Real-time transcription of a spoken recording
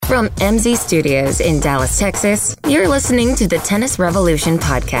From MZ Studios in Dallas, Texas, you're listening to the Tennis Revolution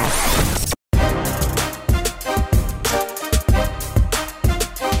podcast.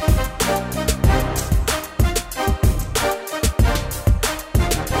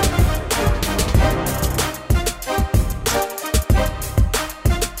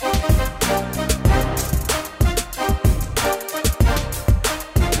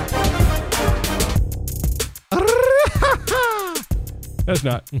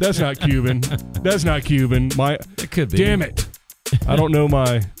 That's not Cuban. That's not Cuban. It could be. Damn it. I don't know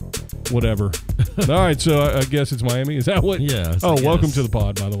my whatever. All right, so I guess it's Miami. Is that what? Yeah. Welcome to the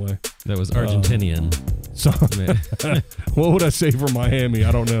pod, by the way. That was Argentinian. What would I say for Miami?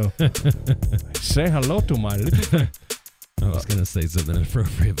 I don't know. Say hello to my little... I was going to say something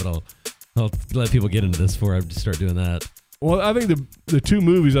inappropriate, but I'll let people get into this before I start doing that. Well, I think the two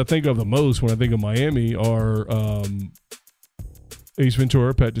movies I think of the most when I think of Miami are Ace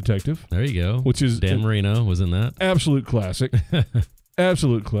Ventura, Pet Detective. There you go. Which is Dan Marino was in that. Absolute classic.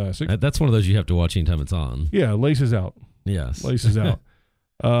 Absolute classic. That's one of those you have to watch anytime it's on. Yeah, Laces Out. Yes. Laces Out.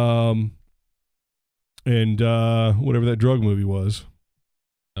 And whatever that drug movie was.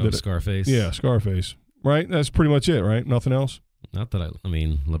 Oh, Scarface. Yeah, Scarface. Right? That's pretty much it, right? Nothing else? Not that I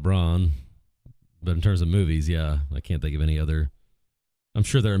mean, LeBron. But in terms of movies, yeah, I can't think of any other. I'm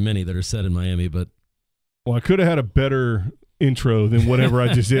sure there are many that are set in Miami, but. Well, I could have had a better intro than whatever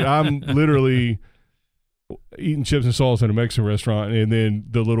I just did. I'm literally eating chips and salsa in a Mexican restaurant, and then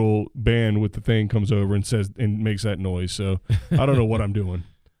the little band with the thing comes over and says and makes that noise. So I don't know what I'm doing.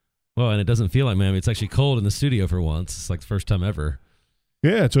 Well, and it doesn't feel like Miami. It's actually cold in the studio for once. It's like the first time ever.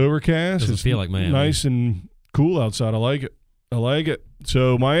 Yeah, it's overcast. Doesn't feel like Miami. Nice and cool outside. I like it. I like it.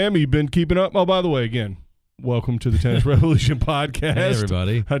 So Miami, you've been keeping up. Oh, by the way, again, welcome to the Tennis Revolution podcast. Hey,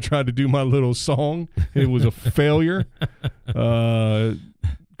 everybody. I tried to do my little song. It was a failure.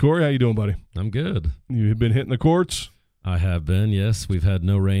 Corey, how you doing, buddy? I'm good. You've been hitting the courts? I have been, yes. We've had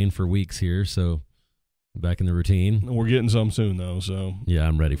no rain for weeks here, so back in the routine. We're getting some soon, though. So yeah,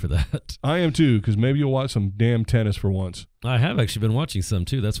 I'm ready for that. I am, too, because maybe you'll watch some damn tennis for once. I have actually been watching some,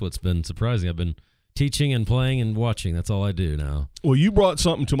 too. That's what's been surprising. I've been teaching and playing and watching. That's all I do now. Well, you brought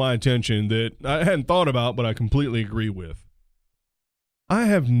something to my attention that I hadn't thought about, but I completely agree with. I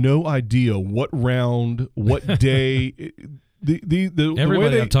have no idea what round, what day.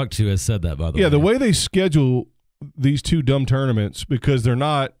 Everybody I've talked to has said that, by the way. Yeah, the way they schedule these two dumb tournaments, because they're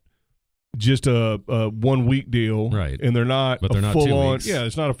not just a 1 week deal, right? And they're not full on. Yeah,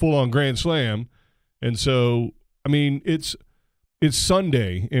 it's not a full on Grand Slam, and so I mean it's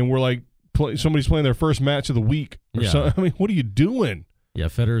Sunday, and we're like somebody's playing their first match of the week. Or I mean, what are you doing? Yeah,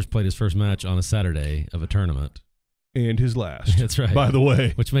 Federer's played his first match on a Saturday of a tournament, and his last. That's right. By the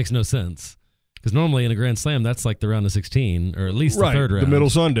way, which makes no sense. Because normally in a Grand Slam, that's like the round of 16, or at least the third round. The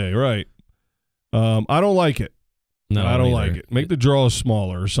middle Sunday, right. I don't like it. No, I don't like it. Make the draws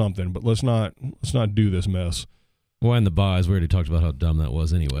smaller or something, but let's not do this mess. Well, and the buys, we already talked about how dumb that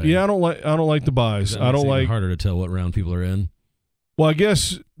was anyway. Yeah, I don't like the buys. I don't like. Harder to tell what round people are in. Well, I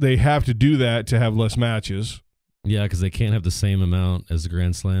guess they have to do that to have less matches. Yeah, because they can't have the same amount as the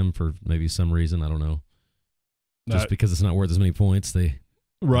Grand Slam for maybe some reason. I don't know. Just because it's not worth as many points, they.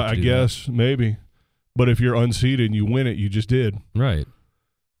 Right, I guess, maybe. But if you're unseeded and you win it, you just did. Right.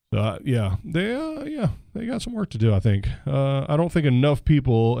 Yeah, they got some work to do, I think. I don't think enough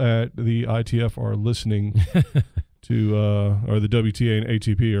people at the ITF are listening to, or the WTA and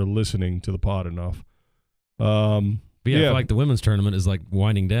ATP are listening to the pod enough. But yeah, I feel like the women's tournament is like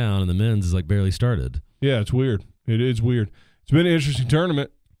winding down and the men's is like barely started. Yeah, it's weird. It is weird. It's been an interesting tournament.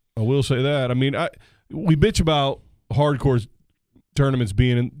 I will say that. I mean, we bitch about hardcore tournaments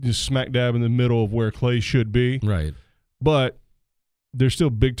being just smack dab in the middle of where clay should be. Right. But there's still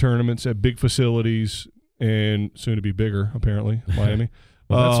big tournaments at big facilities and soon to be bigger, apparently, Miami.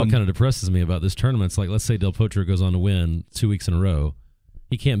 Well, that's what kind of depresses me about this tournament. It's like, let's say Del Potro goes on to win 2 weeks in a row.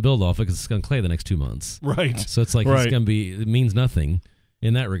 He can't build off it because it's going to clay the next 2 months. Right. So it's like it means nothing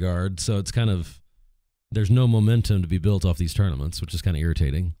in that regard. So it's kind of, there's no momentum to be built off these tournaments, which is kind of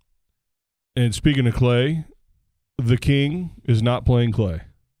irritating. And speaking of clay, the king is not playing clay.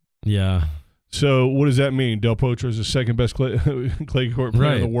 Yeah. So what does that mean? Del Potro is the second best clay court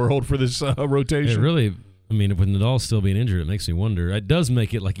player in the world for this rotation. It really, I mean, with Nadal still being injured, it makes me wonder. It does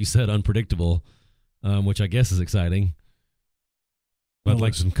make it, like you said, unpredictable, which I guess is exciting. But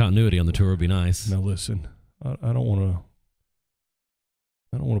like some continuity on the tour would be nice. Now listen, I don't want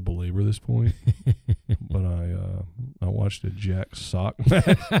to belabor this point, but I watched a Jack Sock match.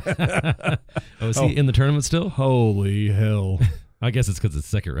 Is he in the tournament still? Holy hell! I guess it's because it's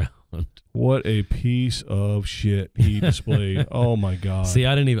second round. What a piece of shit he displayed. Oh, my God. See,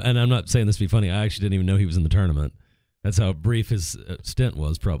 I didn't even, and I'm not saying this to be funny, I actually didn't even know he was in the tournament. That's how brief his stint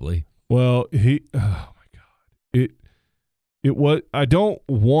was, probably. Well, oh, my God. It was, I don't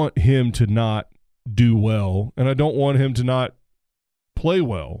want him to not do well, and I don't want him to not play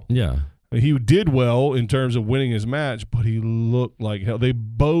well. Yeah. He did well in terms of winning his match, but he looked like hell. They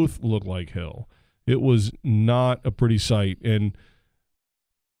both looked like hell. It was not a pretty sight, and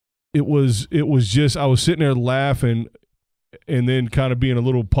it was just, I was sitting there laughing and then kind of being a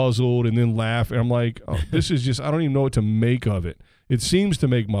little puzzled and then laughing. I'm like, oh, this is just, I don't even know what to make of it. It seems to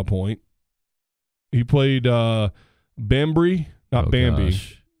make my point. He played Bambri, not Bambi,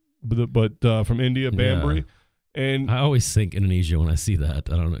 but from India, Bambri. Yeah. And I always think Indonesia when I see that.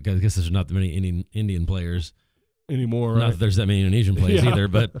 I don't know. I guess there's not that many Indian players anymore. Not Right? that there's that many Indonesian players Yeah. either,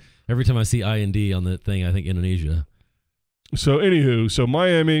 but every time I see IND on the thing, I think Indonesia. So anywho,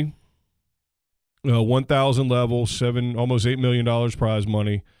 Miami, 1,000 level, almost $8 million prize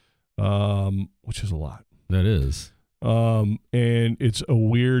money, which is a lot. That is. And it's a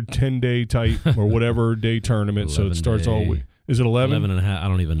weird 10-day type or whatever day tournament. So it starts all week. Is it 11? 11 and a half. I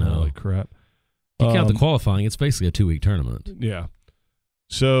don't even know. Holy crap. If you count the qualifying, it's basically a 2-week tournament. Yeah.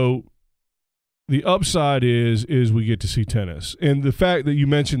 So the upside is we get to see tennis. And the fact that you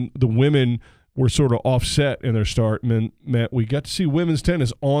mentioned the women were sort of offset in their start meant we got to see women's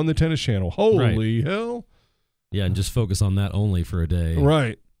tennis on the Tennis Channel. Holy hell. Yeah, and just focus on that only for a day.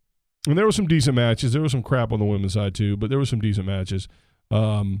 Right. And there were some decent matches. There was some crap on the women's side too, but there were some decent matches.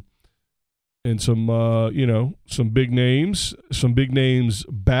 And some, some big names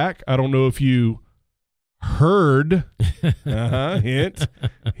back. I don't know if you heard, hint,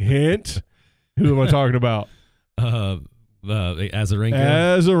 who am I talking about? Azarenka.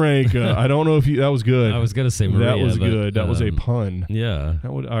 I don't know if that was good. I was going to say Maria. That was but, good. That was a pun. Yeah.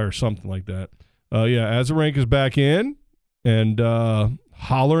 Or something like that. Azarenka's back in and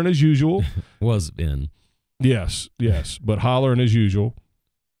hollering as usual. Was in. Yes, but hollering as usual.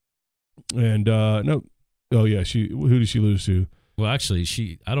 And who did she lose to? Well, actually,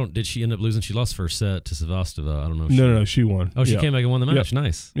 did she end up losing? She lost first set to Sevastova. I don't know. No, she won. Oh, she came back and won the match. Yep.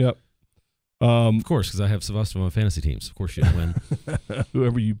 Nice. Yep. Of course, because I have Sevastova on my fantasy teams. Of course she didn't win.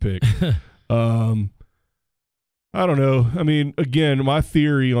 Whoever you pick. I don't know. I mean, again, my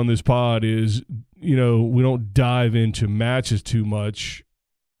theory on this pod is, we don't dive into matches too much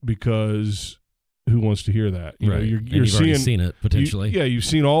because who wants to hear that? Right. You've already seen it, potentially. You've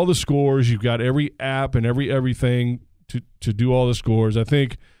seen all the scores. You've got every app and everything to do all the scores. I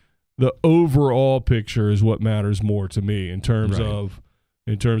think the overall picture is what matters more to me in terms of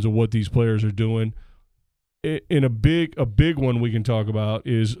what these players are doing. In a big one we can talk about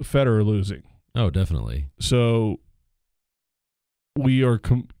is Federer losing. Oh, definitely. So we are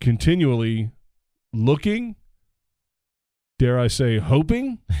continually looking, dare I say,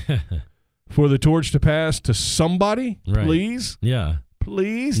 hoping for the torch to pass to somebody. Right. Please. Yeah.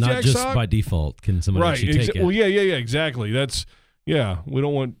 Please, not Jack just Sock? by default can somebody actually take it. Well, yeah, exactly. That's we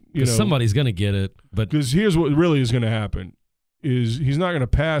don't want somebody's going to get it, but because here's what really is going to happen: is he's not going to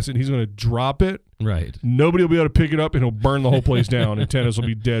pass it, he's going to drop it. Right. Nobody will be able to pick it up, and he'll burn the whole place down, and tennis will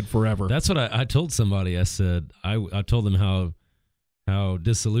be dead forever. That's what I told somebody. I said I told them how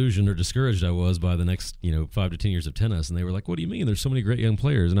disillusioned or discouraged I was by the next 5 to 10 years of tennis, and they were like, "What do you mean? There's so many great young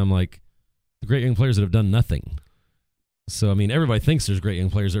players," and I'm like, "The great young players that have done nothing." So, I mean, everybody thinks there's great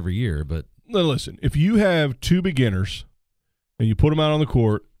young players every year, but... Now, listen, if you have two beginners and you put them out on the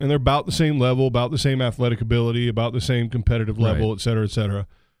court and they're about the same level, about the same athletic ability, about the same competitive level, et cetera,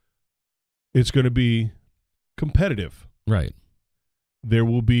 it's going to be competitive. Right. There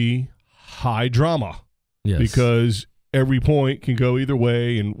will be high drama. Yes. Because every point can go either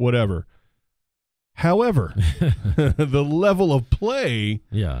way and whatever. However, the level of play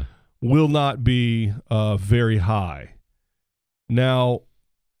will not be very high. Now,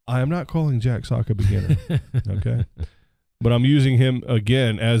 I am not calling Jack Sock a beginner, okay? But I'm using him,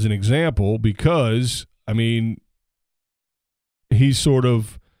 again, as an example because, he's sort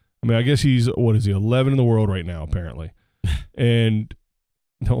of, I guess he's, 11 in the world right now, apparently. And,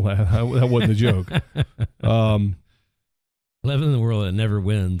 don't laugh, that wasn't a joke. 11 in the world that never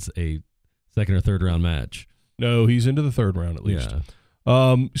wins a second or third round match. No, he's into the third round at least.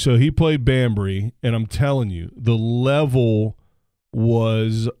 Yeah. So he played Bambri, and I'm telling you, the level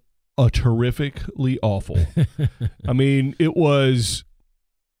was terrifically awful. It was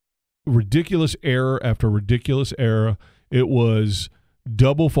ridiculous error after ridiculous error. It was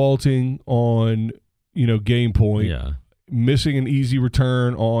double faulting on, game point. Yeah. Missing an easy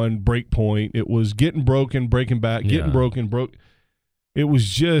return on break point. It was getting broken, breaking back, getting broken, broke. It was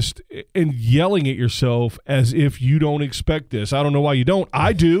just and yelling at yourself as if you don't expect this. I don't know why you don't.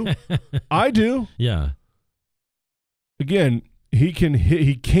 I do. I do. Yeah. Again, he can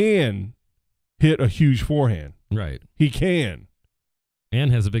hit a huge forehand. Right. He can.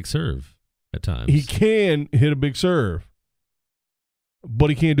 And has a big serve at times. He can hit a big serve, but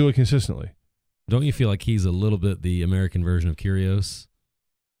he can't do it consistently. Don't you feel like he's a little bit the American version of Kyrgios?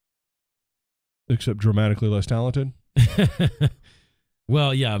 Except dramatically less talented?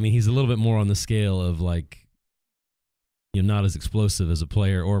 Well, yeah, I mean, he's a little bit more on the scale of like, not as explosive as a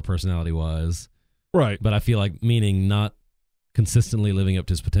player or personality-wise. Right. But I feel like meaning not consistently living up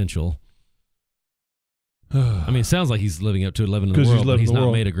to his potential. I mean, it sounds like he's living up to 11 in the world, but he's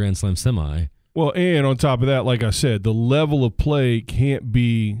not made a Grand Slam semi. Well, and on top of that, like I said, the level of play can't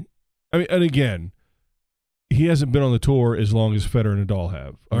be – I mean, and again, he hasn't been on the tour as long as Federer and Nadal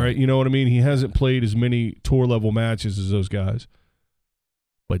have. All right? You know what I mean? He hasn't played as many tour-level matches as those guys.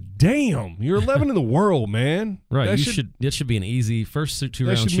 But damn, you're 11 in the world, man. Right. That should be an easy – first two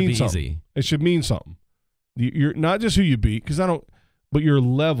rounds should be easy. It should mean something. You're not just who you beat, because but your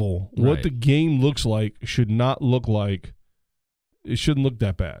level, what the game looks like, should not look like – it shouldn't look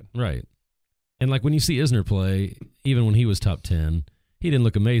that bad. Right. And like when you see Isner play, even when he was top 10, he didn't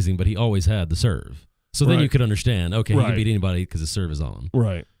look amazing, but he always had the serve. So then you could understand, okay, he can beat anybody because his serve is on.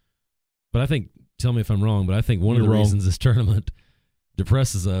 Right. But I think, tell me if I'm wrong, but I think one of the reasons this tournament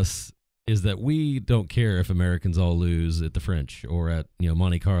depresses us is that we don't care if Americans all lose at the French or at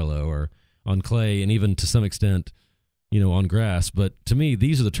Monte Carlo or on clay and even to some extent on grass. But to me,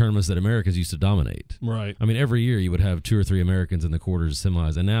 these are the tournaments that Americans used to dominate. Right. I mean, every year you would have 2 or 3 Americans in the quarters,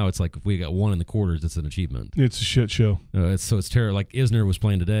 semis, and now it's like if we got one in the quarters, it's an achievement. It's a shit show. It's terrible. Like Isner was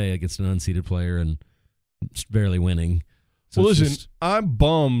playing today against an unseeded player and barely winning. So well, listen, I'm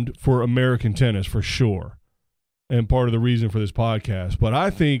bummed for American tennis for sure, and part of the reason for this podcast. But I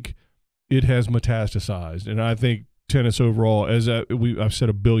think it has metastasized, and I think tennis overall, as I've said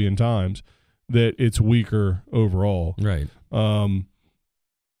a billion times, that it's weaker overall. Right. Delpo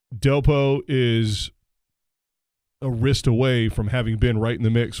is a wrist away from having been right in the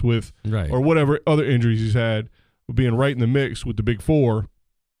mix with, or whatever other injuries he's had, being right in the mix with the big four.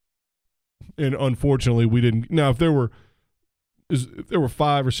 And unfortunately, we didn't. Now, if there were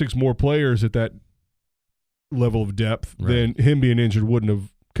 5 or 6 more players at that level of depth, then him being injured wouldn't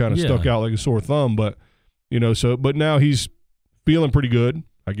have kind of stuck out like a sore thumb. But but now he's feeling pretty good,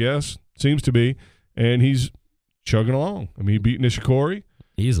 I guess. Seems to be, and he's chugging along. I mean, he beat Nishikori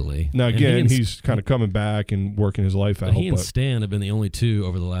easily. Now, again, he's kind of coming back and working his life out. He and Stan have been the only 2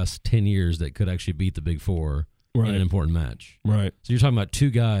 over the last 10 years that could actually beat the Big Four in an important match. Right. So you're talking about 2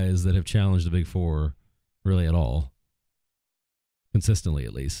 guys that have challenged the Big Four really at all, consistently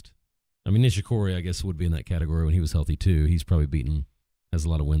at least. I mean, Nishikori, I guess, would be in that category when he was healthy too. He's probably has a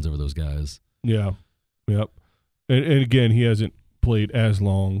lot of wins over those guys. Yeah. Yep. And again, he hasn't played as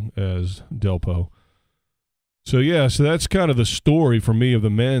long as Delpo. So that's kind of the story for me of the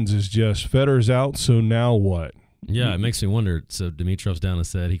men's is just Federer's out, so now what? Yeah, it makes me wonder. So Dimitrov's down and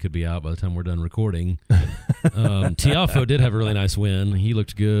said he could be out by the time we're done recording. Tiafoe did have a really nice win. He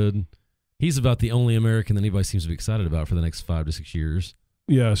looked good. He's about the only American that anybody seems to be excited about for the next 5 to 6 years.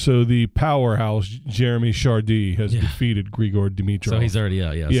 Yeah, so the powerhouse Jeremy Chardy has defeated Grigor Dimitrov. So he's already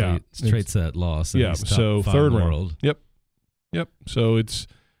out, So straight set loss. Yeah, so third round. World. Yep. So it's,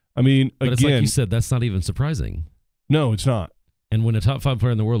 I mean, but again. It's like you said, that's not even surprising. No, it's not. And when a top 5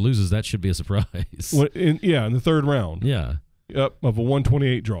 player in the world loses, that should be a surprise. In the third round. Yeah. Yep, of a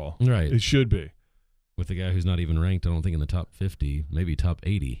 128 draw. Right. It should be. With a guy who's not even ranked, I don't think, in the top 50, maybe top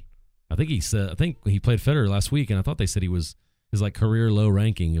 80. I think he played Federer last week, and I thought they said his career low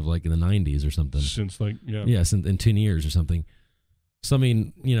ranking of in the 90s or something. Since in 10 years or something. So I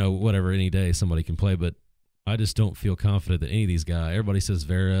mean, whatever, any day somebody can play, but I just don't feel confident that any of these guys. Everybody says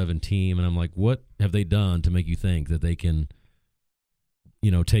Zverev and Thiem, and I'm like, what have they done to make you think that they can,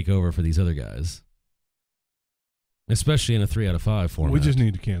 take over for these other guys? Especially in a 3 out of 5 format. We just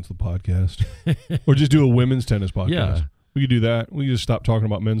need to cancel the podcast, or just do a women's tennis podcast. Yeah, we could do that. We could just stop talking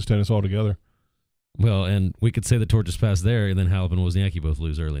about men's tennis altogether. Well, and we could say the torch just passed there, and then Halep and Wozniacki both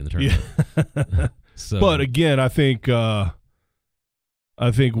lose early in the tournament. Yeah. But again, I think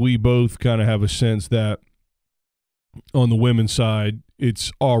we both kind of have a sense that on the women's side, it's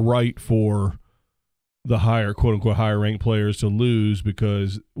all right for the higher, quote unquote, higher ranked players to lose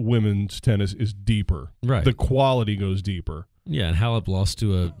because women's tennis is deeper. Right. The quality goes deeper. Yeah, and Halep lost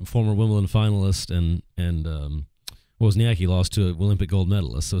to a former Wimbledon finalist, and Wozniacki lost to an Olympic gold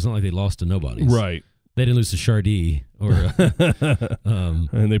medalist. So it's not like they lost to nobody. Right. They didn't lose to Chardy or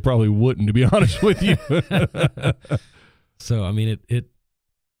and they probably wouldn't, to be honest with you. So I mean,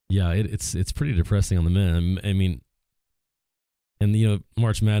 it's pretty depressing on the men. I mean, and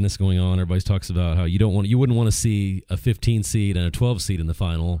March Madness going on, everybody talks about how you wouldn't want to see a 15 seed and a 12 seed in the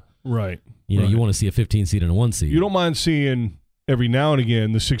final. Right. You want to see a 15 seed and a 1 seed. You don't mind seeing every now and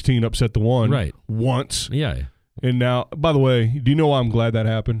again the 16 upset the 1 right once. Yeah. And now, by the way, do you know why I'm glad that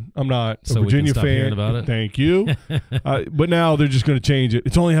happened? I'm not a Virginia fan. About it. Thank you. But now they're just going to change it.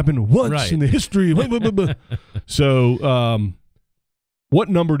 It's only happened once in the history. Blah, blah, blah, blah. So, what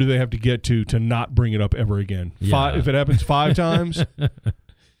number do they have to get to not bring it up ever again? Yeah. 5, if it happens 5 times?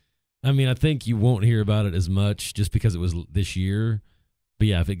 I mean, I think you won't hear about it as much just because it was this year. But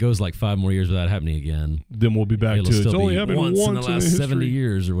yeah, if it goes like 5 more years without happening again, then we'll be back to it. It's only happened once in the last 70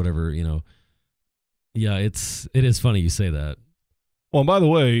 years or whatever, Yeah, it is funny you say that. Well, and by the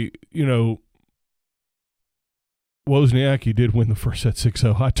way, Wozniacki did win the first set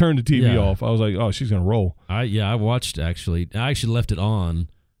 6-0. I turned the TV off. I was like, oh, she's going to roll. I watched, actually. I actually left it on,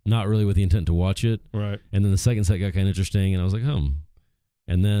 not really with the intent to watch it. Right. And then the second set got kind of interesting, and I was like,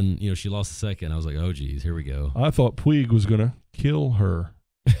 And then, she lost the second. I was like, oh, geez, here we go. I thought Puig was going to kill her.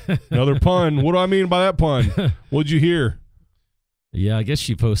 Another pun. What do I mean by that pun? What'd you hear? Yeah, I guess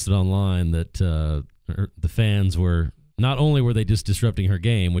she posted online that the fans were, not only were they just disrupting her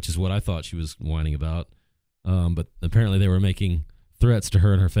game, which is what I thought she was whining about, but apparently they were making threats to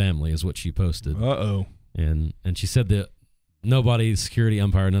her and her family, is what she posted. Uh-oh. And she said that nobody, security,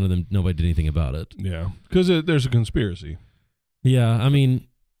 umpire, nobody did anything about it. Yeah, because there's a conspiracy. Yeah, I mean,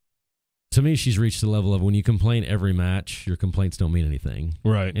 to me, she's reached the level of when you complain every match, your complaints don't mean anything.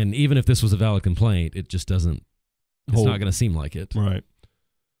 Right. And even if this was a valid complaint, it just doesn't, it's not going to seem like it. Right.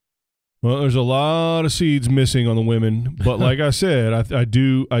 Well, there's a lot of seeds missing on the women, but like I said, I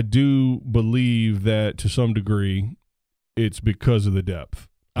do believe that to some degree it's because of the depth.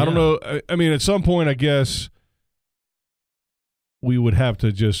 I don't know. I mean, at some point, I guess we would have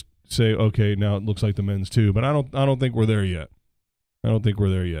to just say, okay, now it looks like the men's too, but I don't think we're there yet.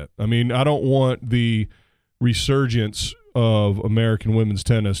 I mean, I don't want the resurgence of American women's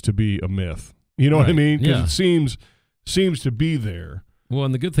tennis to be a myth. You know what I mean? Because it seems to be there. Well,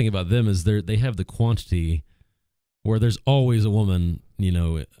 and the good thing about them is they have the quantity where there's always a woman,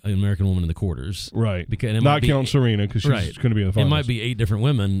 an American woman in the quarters. Right. Because not counting Serena, because she's going to be in the finals. It might be 8 different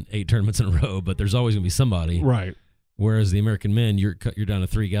women, 8 tournaments in a row, but there's always going to be somebody. Right. Whereas the American men, you're down to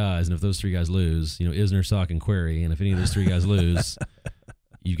 3 guys, and if those 3 guys lose, Isner, Sock, and Query, and if any of those 3 guys lose,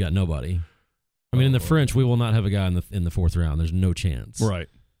 you've got nobody. I mean, in the French, we will not have a guy in the 4th round. There's no chance. Right.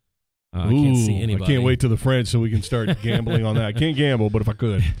 I can't see anybody. I can't wait till the French so we can start gambling on that. I can't gamble, but if I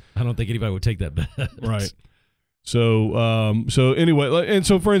could. I don't think anybody would take that bet. Right. So anyway, and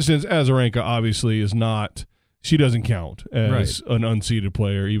so for instance, Azarenka obviously is not, she doesn't count as an unseeded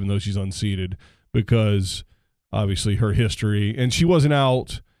player, even though she's unseeded, because obviously her history, and she wasn't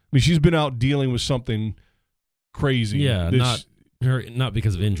out. I mean, she's been out dealing with something crazy. Yeah, not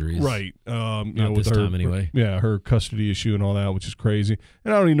because of injuries, right? Not with this time anyway. Her custody issue and all that, which is crazy,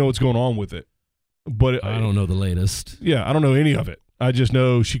 and I don't even know what's going on with it. But I don't know the latest. Yeah, I don't know any of it. I just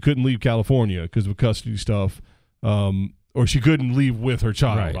know she couldn't leave California because of custody stuff, or she couldn't leave with her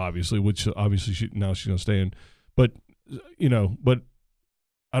child, obviously, which obviously she's going to stay in. But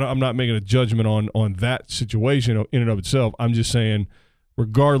I'm not making a judgment on that situation in and of itself. I'm just saying,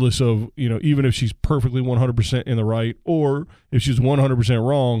 regardless of, even if she's perfectly 100% in the right or if she's 100%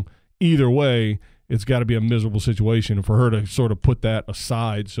 wrong, either way, it's got to be a miserable situation. And for her to sort of put that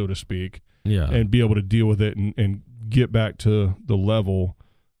aside, so to speak, and be able to deal with it and get back to the level,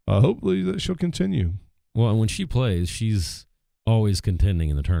 hopefully that she'll continue. Well, and when she plays, she's always contending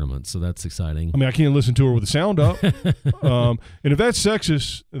in the tournament, so that's exciting. I mean, I can't listen to her with the sound up. And if that's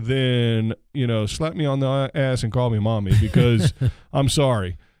sexist, then, slap me on the ass and call me mommy, because I'm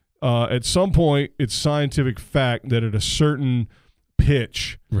sorry. At some point, it's scientific fact that at a certain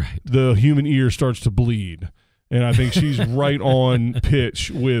pitch, the human ear starts to bleed. And I think she's right on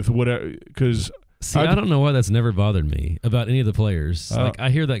pitch with whatever, because I don't know why that's never bothered me about any of the players. I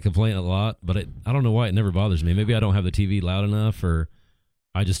hear that complaint a lot, but I don't know why it never bothers me. Maybe I don't have the TV loud enough, or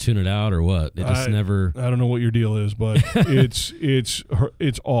I just tune it out, or what. It just never. I don't know what your deal is, but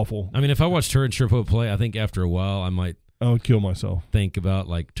it's awful. I mean, if I watched her and Sharapova play, I think after a while I would kill myself. Think about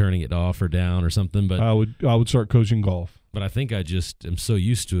like turning it off or down or something. But I would start coaching golf. But I think I just am so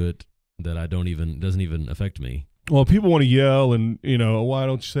used to it that it doesn't even affect me. Well, people want to yell and why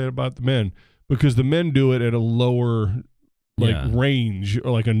don't you say it about the men? Because the men do it at a lower range,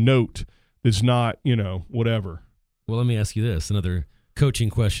 or like a note that's not, whatever. Well, let me ask you this. Another coaching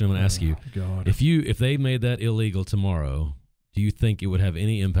question I'm going to ask you. God. If they made that illegal tomorrow, do you think it would have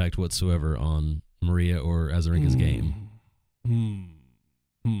any impact whatsoever on Maria or Azarenka's game?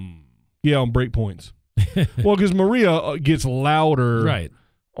 Yeah, on break points. Well, because Maria gets louder Right.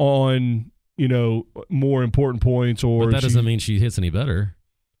 on, more important points. Or But that doesn't mean she hits any better.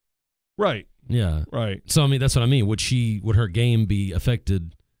 Right. Yeah. Right. So, I mean, that's what I mean. Would her game be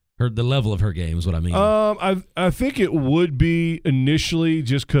affected? The level of her game is what I mean. I think it would be initially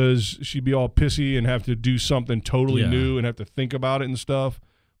just because she'd be all pissy and have to do something totally new and have to think about it and stuff.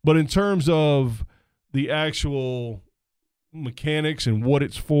 But in terms of the actual mechanics and what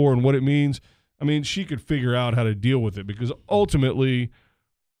it's for and what it means, I mean, she could figure out how to deal with it, because ultimately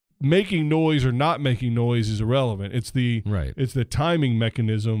making noise or not making noise is irrelevant. It's the timing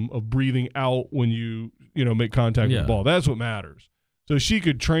mechanism of breathing out when you make contact with the ball. That's what matters. So she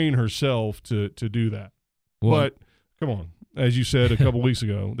could train herself to do that. Well, but come on, as you said a couple weeks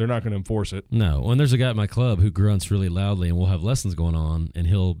ago, they're not going to enforce it. No. And there's a guy at my club who grunts really loudly, and we'll have lessons going on, and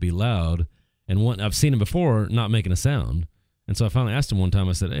he'll be loud. And I've seen him before not making a sound. And so I finally asked him one time,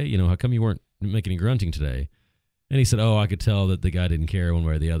 I said, hey, how come you weren't making any grunting today? And he said, I could tell that the guy didn't care one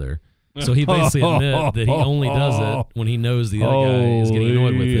way or the other. So he basically admitted that he only does it when he knows the other guy is getting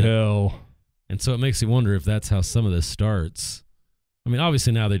annoyed with it. Hell. And so it makes you wonder if that's how some of this starts. I mean,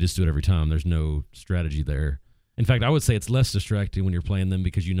 obviously now they just do it every time. There's no strategy there. In fact, I would say it's less distracting when you're playing them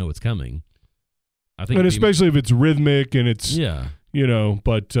because you know it's coming. I think, and especially if it's rhythmic and it's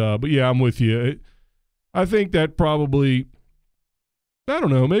but yeah, I'm with you. I think that probably, I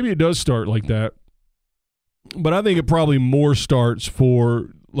don't know, maybe it does start like that, but I think it probably more starts for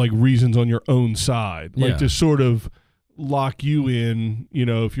like reasons on your own side, like to sort of lock you in.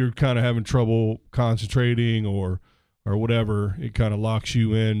 If you're kind of having trouble concentrating or whatever, it kind of locks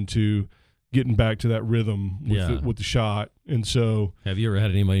you into getting back to that rhythm with the shot. And so, have you ever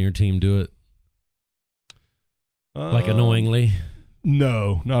had anybody on your team do it? Like annoyingly?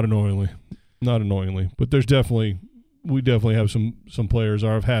 No, not annoyingly. But we definitely have some players,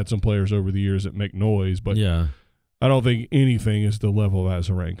 or I've had some players over the years that make noise, but I don't think anything is the level of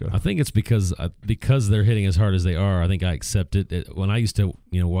Azarenka. I think it's because they're hitting as hard as they are. I think I accept it. When I used to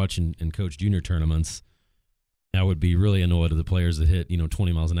watch and coach junior tournaments, I would be really annoyed at the players that hit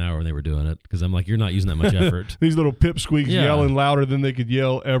 20 miles an hour when they were doing it, because I'm like, you're not using that much effort. These little pipsqueaks yelling louder than they could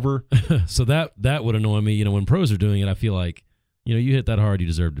yell ever. So that would annoy me. When pros are doing it, I feel like you hit that hard, you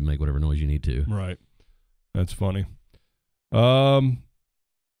deserve to make whatever noise you need to. Right. That's funny. And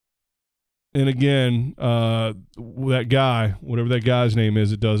again, that guy, whatever that guy's name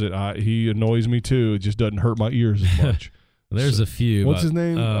is that does it, he annoys me too. It just doesn't hurt my ears as much. There's a few. What's his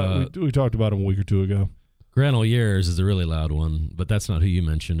name? We talked about him a week or two ago. Grant O'Years is a really loud one, but that's not who you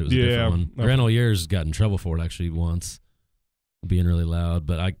mentioned. It was a different one. Grant O'Years got in trouble for it actually once, being really loud.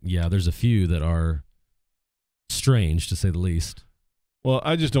 But there's a few that are strange, to say the least. Well,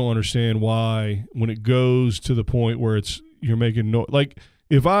 I just don't understand why, when it goes to the point where you're making noise. Like,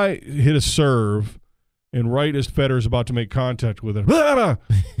 if I hit a serve and right as Federer's about to make contact with it,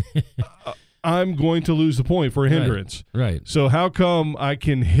 I'm going to lose the point for a hindrance. Right. So how come I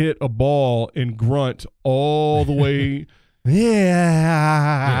can hit a ball and grunt all the way? I'm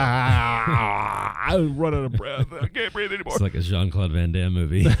running out of breath. I can't breathe anymore. It's like a Jean-Claude Van Damme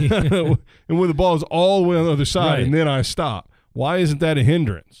movie. And when the ball is all the way on the other side, and then I stop. Why isn't that a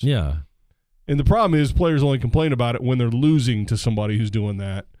hindrance? Yeah. And the problem is players only complain about it when they're losing to somebody who's doing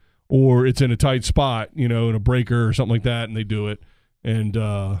that, or it's in a tight spot, in a breaker or something like that, and they do it. And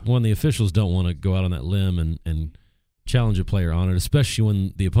when the officials don't want to go out on that limb and challenge a player on it, especially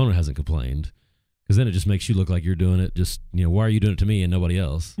when the opponent hasn't complained, because then it just makes you look like you're doing it. Just why are you doing it to me and nobody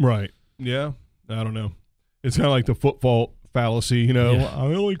else? Right? Yeah. I don't know. It's kind of like the foot fault fallacy. I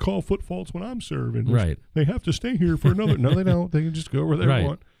only call foot faults when I'm serving. Right? They have to stay here for another. No, they don't. They can just go where they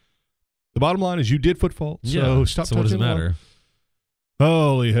want. The bottom line is you did foot fault. So stop. So what does it matter?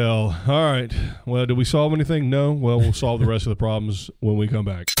 Holy hell. All right. Well, did we solve anything? No. Well, we'll solve the rest of the problems when we come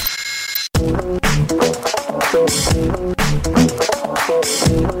back.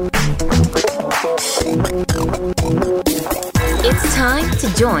 It's time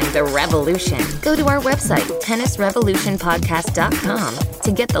to join the revolution. Go to our website, tennisrevolutionpodcast.com,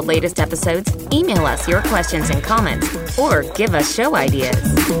 to get the latest episodes, email us your questions and comments, or give us show ideas.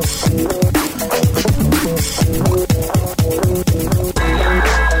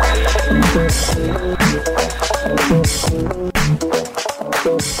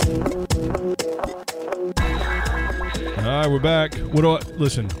 All right, we're back.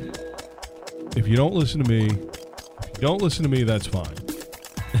 Listen, if you don't listen to me, that's fine.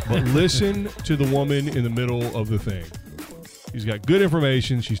 But listen to the woman in the middle of the thing. She's got good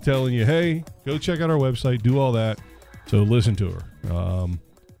information. She's telling you, hey, go check out our website, do all that. So listen to her.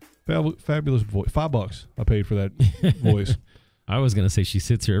 Fabulous voice. $5 I paid for that voice. I was going to say she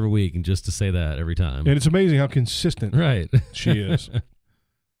sits here every week and just to say that every time. And it's amazing how consistent Right. she is.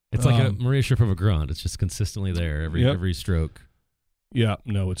 It's like a Maria Sharapova grunt. It's just consistently there every stroke. Yeah,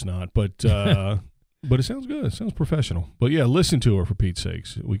 no, it's not. But it sounds good. It sounds professional. But yeah, listen to her for Pete's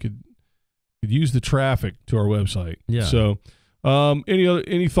sakes. We could use the traffic to our website. Yeah. So,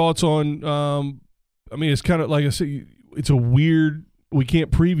 any thoughts on? I mean, it's kind of like I said. It's a weird. We can't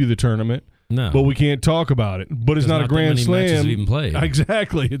preview the tournament. No, but we can't talk about it. But it's not a Grand Slam. Matches have even played.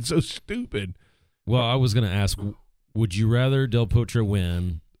 Exactly. It's so stupid. Well, I was going to ask, would you rather Del Potro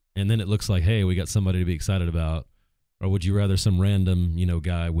win, and then it looks like, hey, we got somebody to be excited about, or would you rather some random,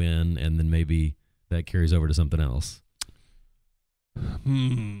 guy win, and then maybe that carries over to something else?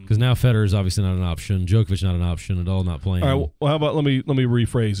 Because now Federer is obviously not an option. Djokovic not an option. Nadal not playing. All right. Well, how about let me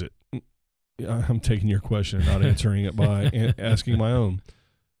rephrase it. I'm taking your question and not answering it by asking my own.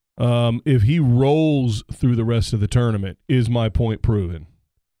 If he rolls through the rest of the tournament, is my point proven?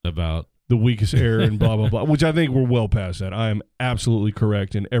 About the weakest error and blah, blah, blah, which I think we're well past that. I am absolutely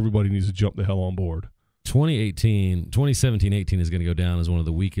correct, and everybody needs to jump the hell on board. 2017-18 is going to go down as one of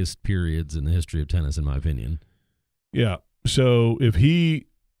the weakest periods in the history of tennis, in my opinion. Yeah. So if he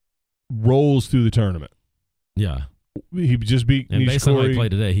rolls through the tournament. Yeah. He just beat and Nishikori. Based on how he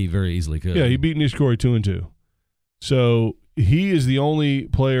played today, he very easily could. Yeah, he beat Nishikori 2-2. So he is the only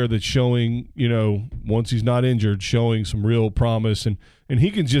player that's showing, once he's not injured, showing some real promise, and he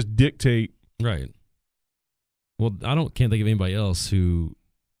can just dictate. Right. Well, can't think of anybody else who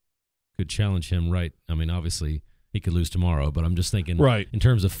could challenge him. Right. I mean, obviously he could lose tomorrow, but I'm just thinking. Right. In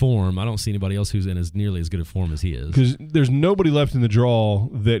terms of form, I don't see anybody else who's in as nearly as good a form as he is. Because there's nobody left in the draw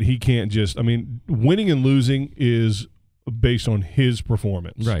that he can't just. I mean, winning and losing is based on his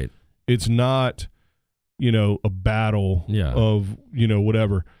performance. Right. It's not. A battle of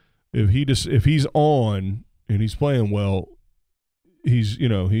whatever. If he's on and he's playing well, he's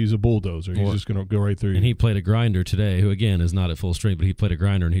a bulldozer. He's just going to go right through. And he played a grinder today, who again is not at full strength, but he played a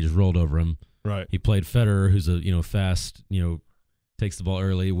grinder and he just rolled over him. Right. He played Federer, who's a fast, takes the ball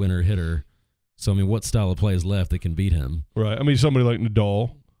early, winner hitter. So I mean, what style of play is left that can beat him? Right. I mean, somebody like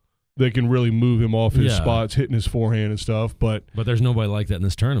Nadal. They can really move him off his spots, hitting his forehand and stuff. But there's nobody like that in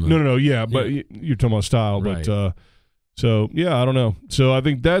this tournament. No. Yeah, but you're talking about style. Right. But so yeah, I don't know. So I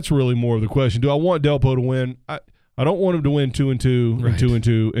think that's really more of the question. Do I want Delpo to win? I don't want him to win 2-2 right. and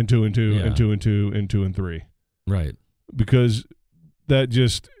 2-2 and 2-2 and 2-2 and 2-3. Right. Because that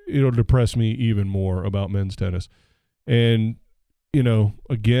it'll depress me even more about men's tennis. And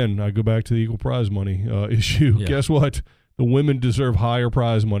again, I go back to the equal prize money issue. Yeah. Guess what? The women deserve higher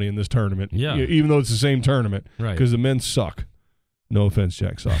prize money in this tournament, even though it's the same tournament, because the men suck. No offense,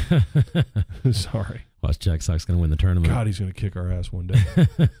 Jack Sock. Sorry. Watch Jack Sock's going to win the tournament. God, he's going to kick our ass one day.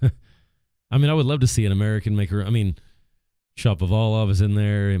 I mean, I would love to see an American maker. I mean, Shapovalov is in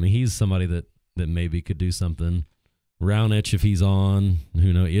there. I mean, he's somebody that maybe could do something. Raonic, if he's on,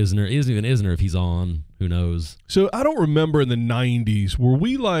 who knows? Isner if he's on, who knows? So I don't remember in the 90s, were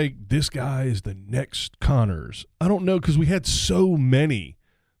we like, this guy is the next Connors? I don't know, because we had so many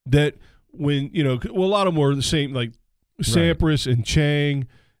that when, a lot of them were the same, like Sampras and Chang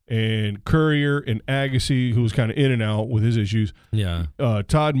and Courier and Agassi, who was kind of in and out with his issues. Yeah.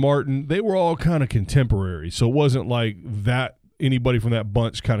 Todd Martin, they were all kind of contemporary. So it wasn't like that anybody from that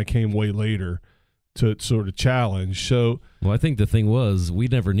bunch kind of came way later to sort of challenge. So, well, I think the thing was we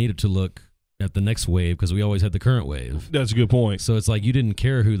never needed to look at the next wave because we always had the current wave. That's a good point. So it's like you didn't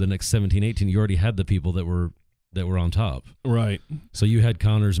care who the next 17, 18. You already had the people that were on top. Right. So you had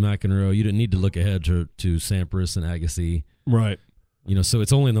Connors, McEnroe. You didn't need to look ahead to Sampras and Agassi. Right. So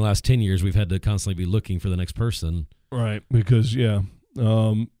it's only in the last 10 years we've had to constantly be looking for the next person. Right. Because,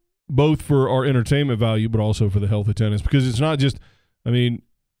 both for our entertainment value, but also for the health of tennis. Because it's not just,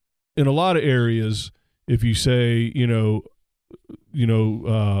 in a lot of areas, if you say,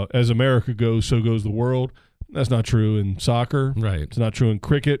 as America goes, so goes the world. That's not true in soccer. Right. It's not true in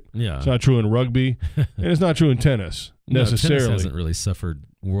cricket. Yeah. It's not true in rugby. And it's not true in tennis necessarily. Tennis hasn't really suffered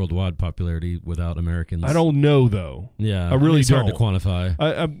worldwide popularity without Americans. I don't know, though. Yeah. I really it's don't. It's hard to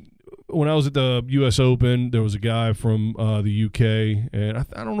quantify. When I was at the U.S. Open, there was a guy from the U.K., and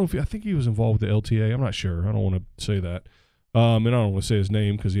I don't know I think he was involved with the LTA. I'm not sure. I don't want to say that. And I don't want to say his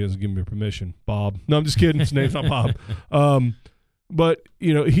name because he hasn't given me permission. Bob. No, I'm just kidding. His name's not Bob. But,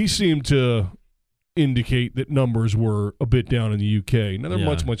 he seemed to indicate that numbers were a bit down in the UK. Now, they're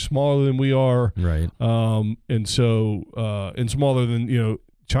much, much smaller than we are. Right. And so, and smaller than,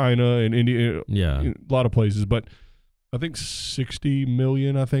 China and India. Yeah. A lot of places. But I think 60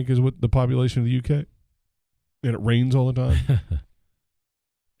 million, is what the population of the UK. And it rains all the time.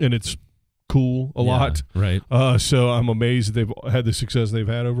 And it's cool a lot. Right. So I'm amazed that they've had the success they've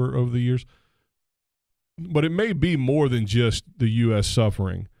had over the years. But it may be more than just the U.S.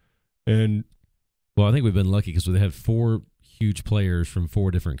 suffering. And well, I think we've been lucky because we had 4 huge players from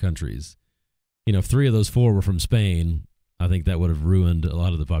 4 different countries. You know, if 3 of those 4 were from Spain, I think that would have ruined a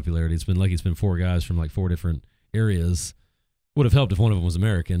lot of the popularity. It's been lucky it's been 4 guys from like 4 different areas. Would have helped if one of them was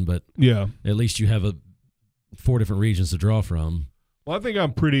American, but yeah, at least you have 4 different regions to draw from. Well, I think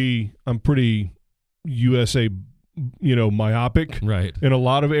I'm pretty USA, myopic, right, in a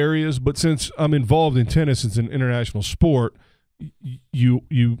lot of areas. But since I'm involved in tennis, it's an international sport.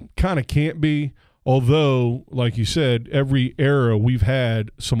 You kind of can't be. Although, like you said, every era we've had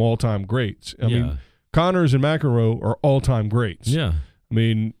some all-time greats. I mean, Connors and McEnroe are all-time greats. Yeah, I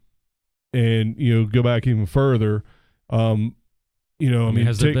mean, and go back even further.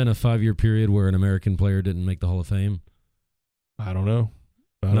 Has there been a 5-year period where an American player didn't make the Hall of Fame? I don't know.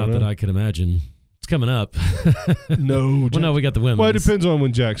 Not that I could imagine. It's coming up. No. Well, no, we got the women. Well, it depends on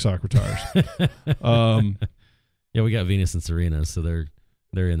when Jack Sock retires. Yeah, we got Venus and Serena, so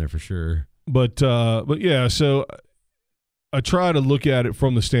they're in there for sure. But yeah, so I try to look at it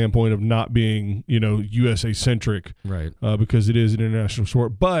from the standpoint of not being, USA centric, right? Because it is an international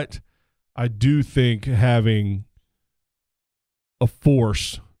sport. But I do think having a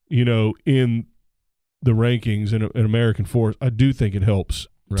force, in the rankings, an American force, I do think it helps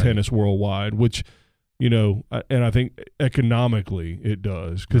tennis worldwide, which, and I think economically it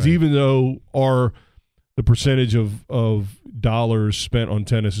does. Because even though the percentage of dollars spent on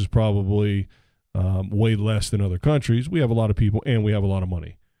tennis is probably way less than other countries, we have a lot of people and we have a lot of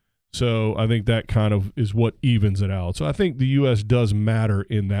money. So I think that kind of is what evens it out. So I think the U.S. does matter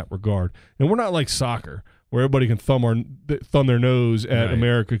in that regard. And we're not like soccer, where everybody can thumb their nose at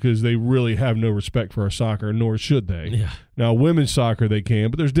America because they really have no respect for our soccer, nor should they. Yeah. Now, women's soccer, they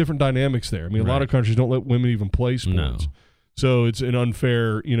can, but there's different dynamics there. I mean, a lot of countries don't let women even play sports. No. So it's an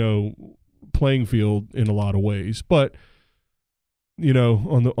unfair, playing field in a lot of ways. But,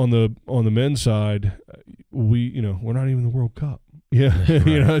 on the men's side, we're not even in the World Cup. Yeah.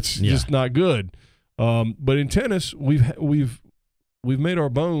 It's just not good. But in tennis, we've made our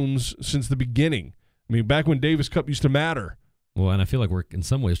bones since the beginning. I mean, back when Davis Cup used to matter. Well, and I feel like we're in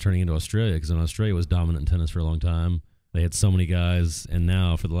some ways turning into Australia, because Australia was dominant in tennis for a long time. They had so many guys, and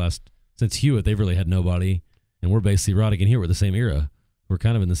now since Hewitt, they've really had nobody, and we're basically Roddick and Hewitt the same era. We're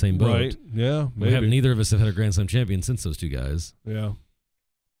kind of in the same boat. Right, yeah, maybe. Neither of us have had a Grand Slam champion since those 2 guys. Yeah.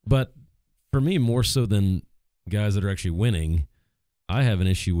 But for me, more so than guys that are actually winning, I have an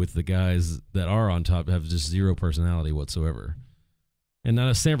issue with the guys that are on top have just zero personality whatsoever. And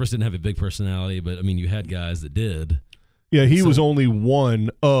now Sampras didn't have a big personality, but, I mean, you had guys that did. Yeah, he was only one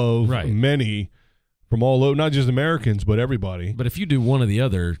of many from all over, not just Americans, but everybody. But if you do one or the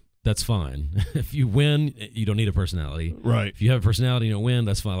other, that's fine. If you win, you don't need a personality. Right. If you have a personality and you don't win,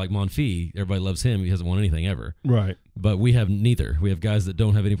 that's fine. Like Monfils, everybody loves him. He hasn't won anything ever. Right. But we have neither. We have guys that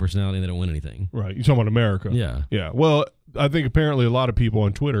don't have any personality and they don't win anything. Right. You're talking about America. Yeah. Yeah. Well, I think apparently a lot of people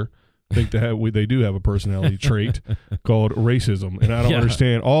on Twitter think they do have a personality trait called racism, and I don't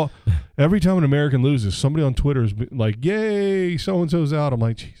understand. Every time an American loses, somebody on Twitter is like, "Yay, so and so's out." I'm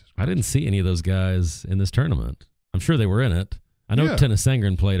like, Jesus. I didn't see any of those guys in this tournament. I'm sure they were in it. I know Tennis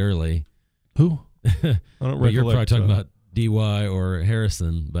Sangren played early. Who? I don't recollect. You're probably talking about DY or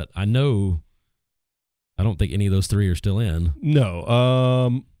Harrison, but I don't think any of those 3 are still in.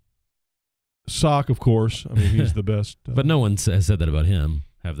 No. Sock, of course. I mean, he's the best. But no one has said that about him,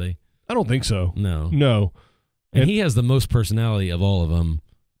 have they? I don't think so. No. And he has the most personality of all of them.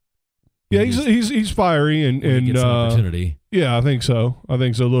 Yeah, he's fiery and gets an opportunity. Yeah, I think so. A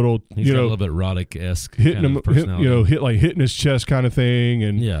little, he's got a little bit Roddick-esque hitting kind of personality. hitting his chest kind of thing,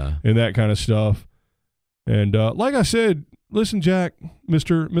 and that kind of stuff. And like I said, listen, Jack,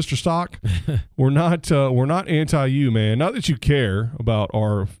 Mr. Stock, we're not anti you, man. Not that you care about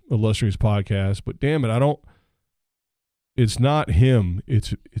our illustrious podcast, but damn it, I don't. It's not him.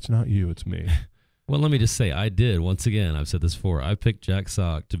 It's not you. It's me. Well, let me just say, I did, once again, I've said this before, I picked Jack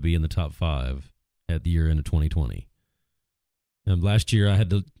Sock to be in the top 5 at the year end of 2020. And last year I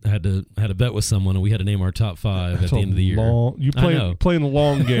had a bet with someone, and we had to name our top 5 at the end of the year. You playing the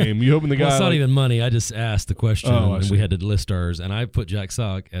long game. You hoping the guy? Well, it's not even money. I just asked the question, and we had to list ours, and I put Jack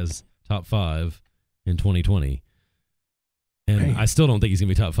Sock as top 5 in 2020. And I still don't think he's going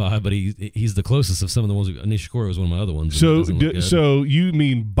to be top 5, but he's the closest of some of the ones. Nishikori was one of my other ones. So you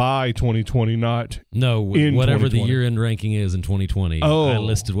mean by 2020, not whatever the year-end ranking is in 2020. I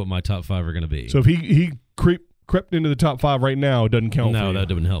listed what my top 5 are going to be. So if he crept into the top 5 right now, it doesn't count for No, you. that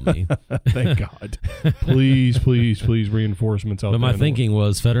didn't help me. Thank God. Please, please, please, reinforcements out But there. my thinking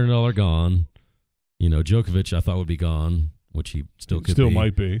was Federer and Nadal are gone. Djokovic I thought would be gone, which he still could be. Still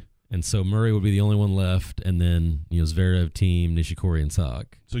might be. And so Murray would be the only one left, and then Zverev, Thiem, Nishikori, and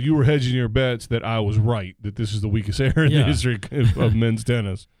Sock. So you were hedging your bets that I was right, that this is the weakest era in the history of men's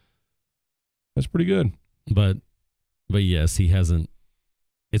tennis. That's pretty good. But yes, he hasn't.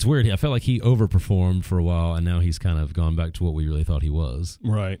 It's weird. I felt like he overperformed for a while, and now he's kind of gone back to what we really thought he was.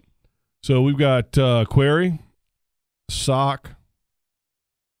 Right. So we've got Querrey, Sock,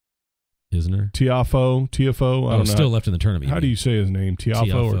 Isner, Tiafoe. I don't know. Still left in the tournament. How do you say his name?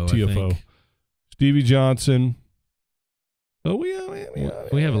 Tiafoe or I Tiafoe? think. Stevie Johnson. Oh, we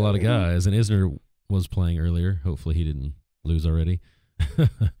have a lot of guys, and Isner was playing earlier. Hopefully he didn't lose already.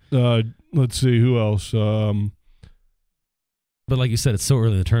 Let's see who else. But like you said, it's so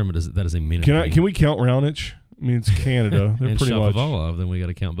early in the tournament that doesn't mean anything. Can we count Raonic? I mean, it's Canada. They're and pretty much. Shapovalov, then we got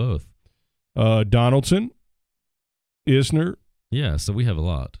to count both. Donaldson, Isner. Yeah, so we have a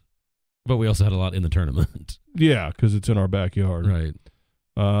lot. But we also had a lot in the tournament. Yeah, because it's in our backyard. Right.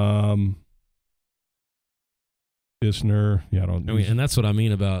 Isner. Yeah, and that's what I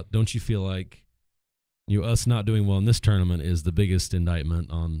mean about, don't you feel like us not doing well in this tournament is the biggest indictment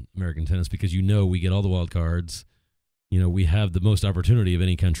on American tennis, because we get all the wild cards. We have the most opportunity of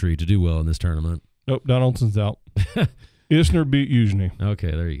any country to do well in this tournament. Nope, Donaldson's out. Isner beat Yuzhny.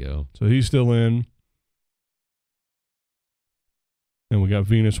 Okay, there you go. So he's still in. And we got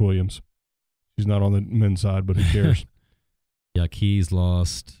Venus Williams. She's not on the men's side, but who cares? Yeah, Keys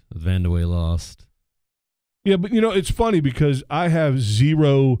lost. Van de Wey lost. Yeah, but it's funny because I have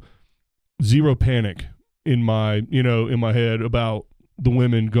zero panic in my head about the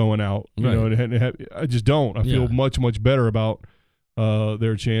women going out. I just don't. I feel much better about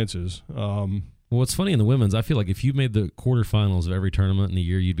their chances. Well, what's funny in the women's, I feel like if you made the quarterfinals of every tournament in the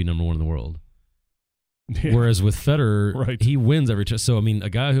year, you'd be number 1 in the world. Yeah. Whereas with Federer, he wins every time. So, a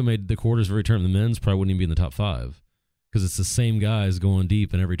guy who made the quarters of every tournament in the men's probably wouldn't even be in the top 5 because it's the same guys going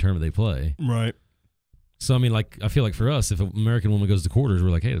deep in every tournament they play. Right. So, I feel like for us, if an American woman goes to quarters, we're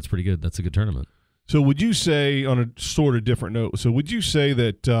like, hey, that's pretty good. That's a good tournament. So would you say, on a sort of different note, would you say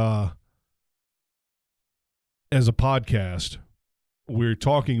that as a podcast, we're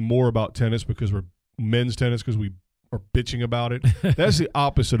talking more about tennis because we're men's tennis because we are bitching about it? That's the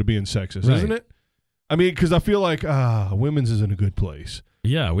opposite of being sexist, isn't it? Because I feel like women's is in a good place.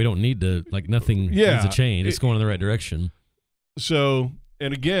 Yeah, we don't need to, nothing needs to change. It's going in the right direction. So,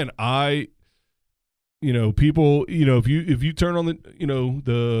 and again, people, if you turn on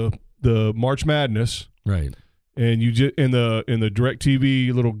the March Madness, right, and you just in the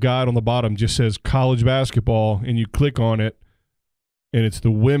DirecTV little guide on the bottom just says college basketball, and you click on it, and it's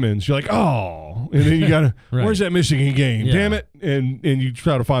the women's, you're like, oh, and then you gotta, where's that Michigan game? Yeah. Damn it, and you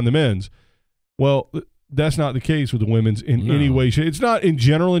try to find the men's. Well, that's not the case with the women's in any way. It's not in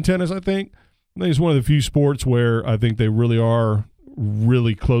general in tennis, I think. It's one of the few sports where I think they really are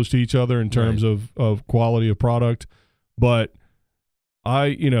really close to each other in terms of quality of product. But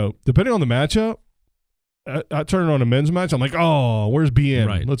depending on the matchup, I turn on a men's match. I'm like, oh, where's BN?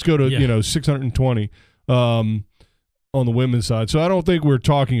 Right. Let's go to 620 on the women's side. So I don't think we're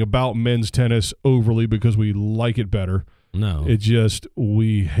talking about men's tennis overly because we like it better. No. It just,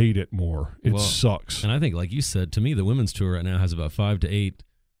 we hate it more. It sucks. And I think, like you said, to me, the women's tour right now has about 5 to 8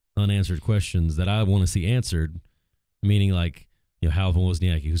 unanswered questions that I want to see answered, meaning how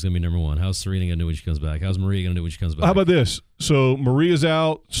Wozniacki, who's going to be number 1? How's Serena going to do when she comes back? How's Maria going to do when she comes back? How about this? So Maria's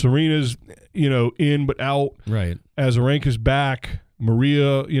out, Serena's, in but out. Right. Azarenka's back,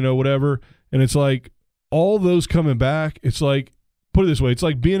 Maria, whatever. And it's like all those coming back, it's like, put it this way, it's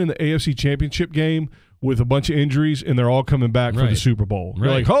like being in the AFC Championship game with a bunch of injuries, and they're all coming back for the Super Bowl. You're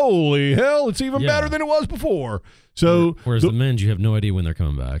like, holy hell, it's even better than it was before. So, whereas the men's, you have no idea when they're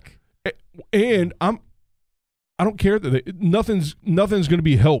coming back. And I don't care that nothing's going to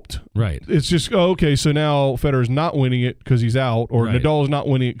be helped. Right. It's just, okay, so now Federer's not winning it because he's out, or Nadal's not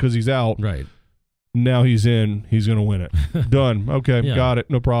winning it because he's out. Right. Now he's in, he's going to win it. Done. Okay, got it,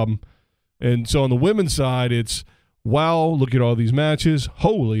 no problem. And so on the women's side, it's, wow, look at all these matches.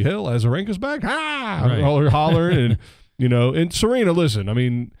 Holy hell, Azarenka's back. Hollering. And, and Serena, listen,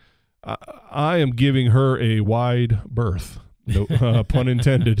 I am giving her a wide berth. No, pun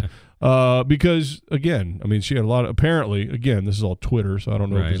intended. Because, again, she had a lot of, apparently, again, this is all Twitter, so I don't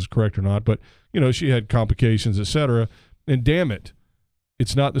know if this is correct or not, but, she had complications, et cetera. And damn it,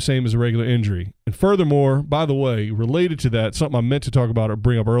 it's not the same as a regular injury. And furthermore, by the way, related to that, something I meant to talk about or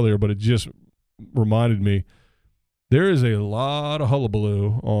bring up earlier, but it just reminded me, there is a lot of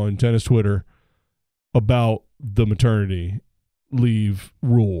hullabaloo on tennis Twitter about the maternity leave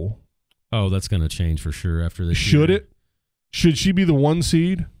rule. Oh, that's going to change for sure after this Should year. it? Should she be the 1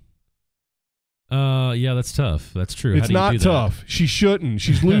 seed? Yeah, that's tough. That's true. It's not tough. She shouldn't.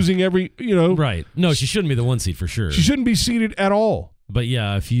 She's losing every, Right. No, she shouldn't be the 1 seed for sure. She shouldn't be seeded at all. But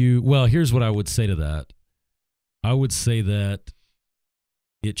yeah, here's what I would say to that. I would say that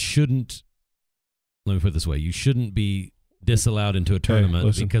it shouldn't, let me put it this way, you shouldn't be disallowed into a tournament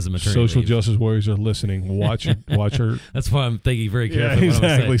because of maternity social leave. justice warriors are listening. Watch her. That's why I'm thinking very carefully. Yeah, what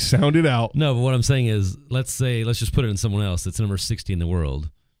I'm exactly. saying. Sound it out. No, but what I'm saying is, let's just put it in someone else that's number 60 in the world.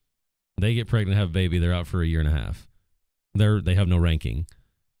 They get pregnant, have a baby, they're out for a year and a half. They have no ranking.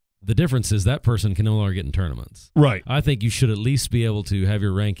 The difference is that person can no longer get in tournaments. Right. I think you should at least be able to have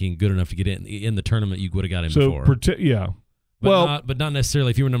your ranking good enough to get in the tournament you would have got in before. But not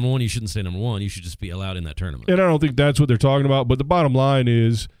necessarily. If you were number 1, you shouldn't stay number 1. You should just be allowed in that tournament. And I don't think that's what they're talking about. But the bottom line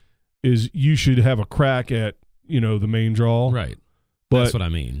is you should have a crack at the main draw. Right. But, that's what I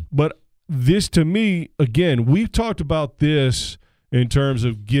mean. But this, to me, again, we've talked about this in terms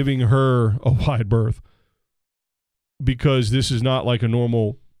of giving her a wide berth because this is not like a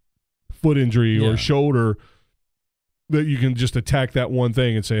normal foot injury or shoulder that you can just attack that one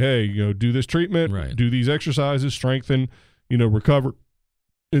thing and say, hey, do this treatment, do these exercises, strengthen, recover,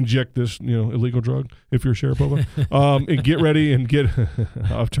 inject this, illegal drug if you're Sharapova, and get ready and get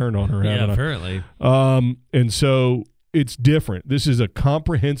I've turned on her. Yeah, apparently. And so it's different. This is a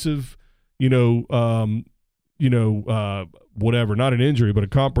comprehensive, whatever, not an injury, but a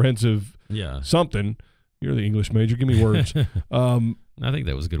comprehensive something. You're the English major. Give me words. I think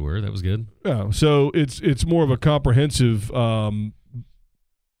that was a good word. That was good. Yeah. So it's more of a comprehensive,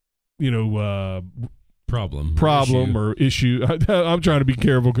 problem or issue. I'm trying to be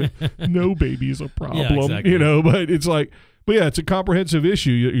careful. No baby is a problem. Yeah, exactly. But it's it's a comprehensive issue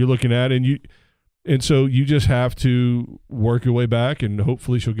you're looking at, and so you just have to work your way back, and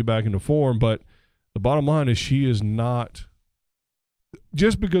hopefully she'll get back into form. But the bottom line is she is not.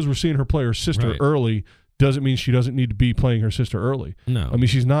 Just because we're seeing her play her sister early doesn't mean she doesn't need to be playing her sister early. No. I mean,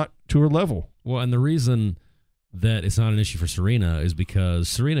 she's not to her level. Well, and the reason that it's not an issue for Serena is because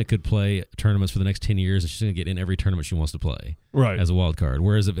Serena could play tournaments for the next 10 years and she's going to get in every tournament she wants to play as a wild card.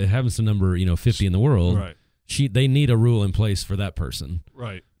 Whereas if it happens to number 50 in the world, they need a rule in place for that person.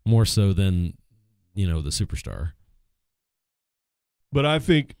 Right. More so than, the superstar. But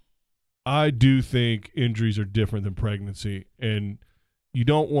I do think injuries are different than pregnancy, and you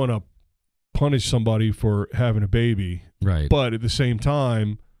don't want to punish somebody for having a baby. Right. But at the same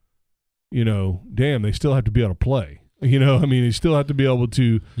time, they still have to be able to play. They still have to be able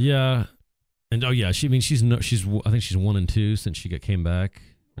to. Yeah. And I think she's 1 and 2 since she came back.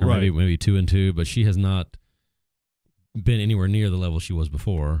 Or maybe 2 and 2, but she has not been anywhere near the level she was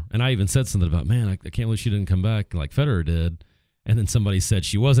before. And I even said something about, man, I can't believe she didn't come back like Federer did. And then somebody said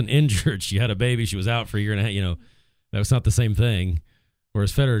she wasn't injured. She had a baby. She was out for a year and a half. That was not the same thing.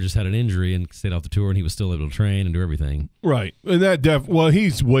 Whereas Federer just had an injury and stayed off the tour, and he was still able to train and do everything. Right. And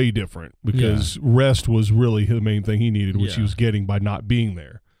he's way different because rest was really the main thing he needed, which he was getting by not being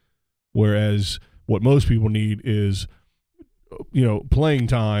there. Whereas what most people need is, playing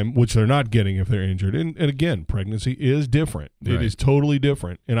time, which they're not getting if they're injured. And again, pregnancy is different. Right. It is totally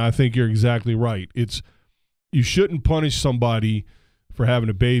different. And I think you're exactly right. You shouldn't punish somebody for having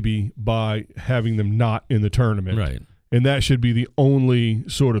a baby by having them not in the tournament. Right. And that should be the only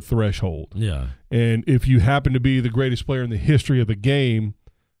sort of threshold. Yeah. And if you happen to be the greatest player in the history of the game,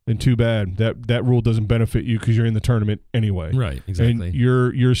 then too bad. That rule doesn't benefit you because you're in the tournament anyway. Right, exactly. And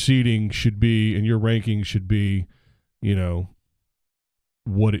your seeding should be, and your ranking should be,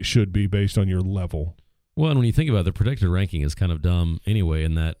 what it should be based on your level. Well, and when you think about it, the predicted ranking is kind of dumb anyway,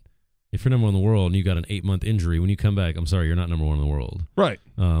 in that if you're number 1 in the world and you got an 8-month injury, when you come back, I'm sorry, you're not number 1 in the world. Right.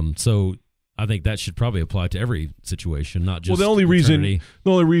 So I think that should probably apply to every situation, not just the only reason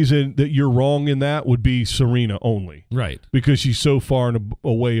that you're wrong in that would be Serena only, right? Because she's so far and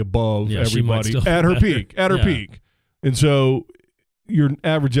away above everybody at her peak, peak, and so your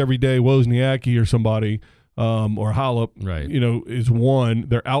average everyday Wozniacki or somebody or Halep, right? Is one.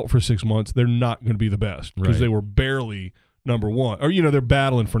 They're out for 6 months. They're not going to be the best because they were barely number 1, or they're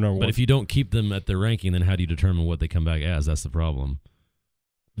battling for number 1. But if you don't keep them at their ranking, then how do you determine what they come back as? That's the problem.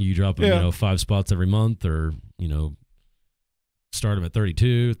 You drop them, 5 spots every month, or start them at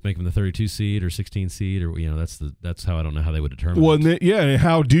 32, make them the 32 seed or 16 seed, or that's how I don't know how they would determine. Well, and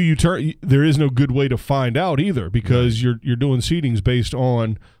how do you turn? There is no good way to find out either because you're doing seedings based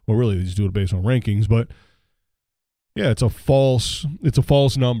on, well, really they just do it based on rankings, but it's a false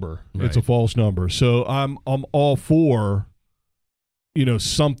number. Right. It's a false number. So I'm all for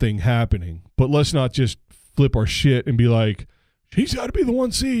something happening, but let's not just flip our shit and be like, she's got to be the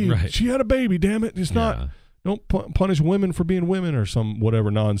 1 seed. Right. She had a baby, damn it. It's not. Don't punish women for being women or some whatever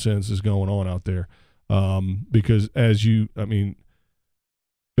nonsense is going on out there. Because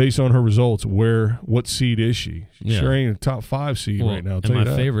based on her results, what seed is she? She sure ain't a top 5 seed right now. I'll tell you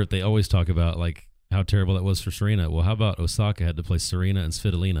that. Favorite, they always talk about like how terrible that was for Serena. Well, how about Osaka had to play Serena and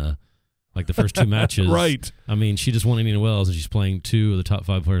Svitolina like the first 2 matches? Right. I mean, she just won Indian Wells and she's playing 2 of the top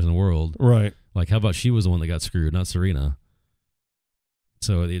 5 players in the world. Right. Like, how about she was the one that got screwed, not Serena?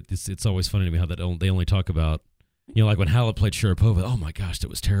 So it's always funny to me how that they only talk about, like when Halep played Sharapova. Oh my gosh, that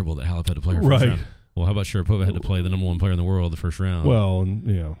was terrible that Halep had to play her first round. Well, how about Sharapova had to play the number 1 player in the world the first round? Well,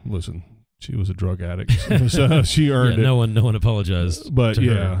 and listen, she was a drug addict, so she earned it. No one apologized. But to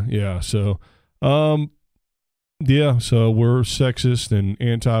her. So, so we're sexist and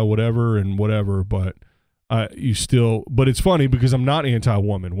anti whatever and whatever, but but it's funny because I'm not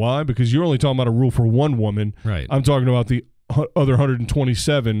anti-woman. Why? Because you're only talking about a rule for one woman. Right. I'm talking about the other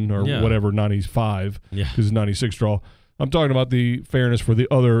 127 or whatever, 95, because it's 96 draw. I'm talking about the fairness for the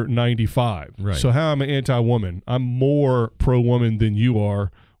other 95. Right. So how am I anti-woman? I'm more pro-woman than you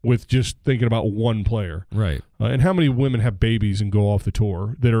are with just thinking about one player. Right. And how many women have babies and go off the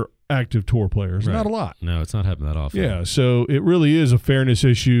tour that are active tour players? Right. Not a lot. No, it's not happening that often. Yeah, so it really is a fairness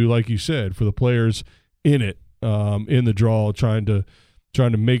issue, like you said, for the players in it, in the draw, trying to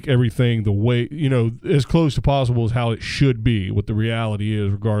make everything the way, as close to possible as how it should be, what the reality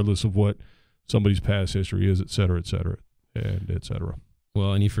is, regardless of what somebody's past history is, et cetera, and et cetera.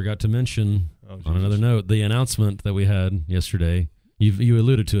 Well, and you forgot to mention, on another note, the announcement that we had yesterday. You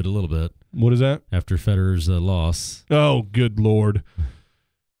alluded to it a little bit. What is that? After Federer's loss. Oh, good Lord.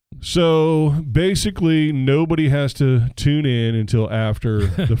 So basically, nobody has to tune in until after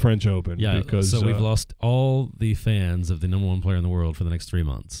the French Open. So we've lost all the fans of the number 1 player in the world for the next 3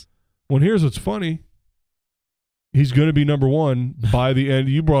 months. Well, here's what's funny. He's going to be number 1 by the end.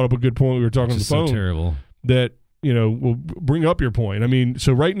 You brought up a good point. We were talking on the phone. So terrible. That, will bring up your point. I mean,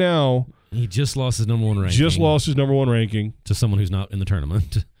 so right now. He just lost his number 1 ranking. To someone who's not in the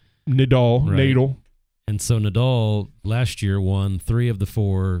tournament. Nadal. And so Nadal last year won 3 of the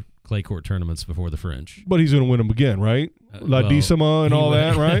 4 clay court tournaments before the French. But he's going to win them again, right? La Decima and all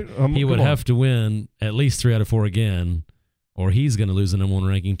that, right? He would have to win at least 3 out of 4 again, or he's going to lose the number 1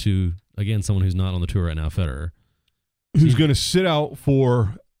 ranking to, again, someone who's not on the tour right now, Federer. Who's going to sit out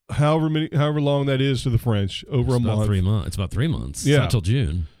for however long that is to the French, over a month. 3 months. It's about 3 months. Yeah. It's not until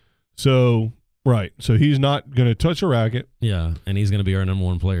June. So, right. So he's not going to touch a racket. Yeah, and he's going to be our number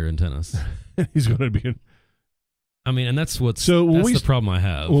 1 player in tennis. He's going to be in. And that's the problem I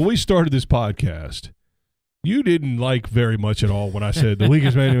have. When we started this podcast, you didn't like very much at all when I said the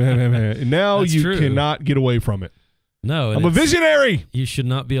weakest man. And now that's you true. cannot get away from it. No. I'm a visionary. You should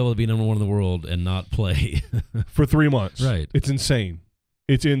not be able to be number 1 in the world and not play. For 3 months. Right. It's insane.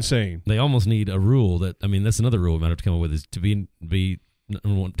 They almost need a rule that's another rule we might have to come up with, is to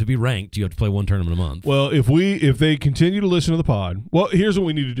be ranked, you have to play 1 tournament a month. Well, if they continue to listen to the pod, well, here's what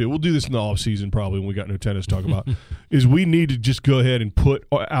we need to do. We'll do this in the off season probably when we got no tennis to talk about. Is we need to just go ahead and put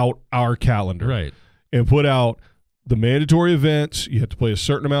out our calendar, right, and put out the mandatory events. You have to play a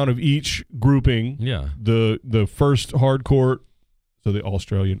certain amount of each grouping. Yeah, the first hard court, so the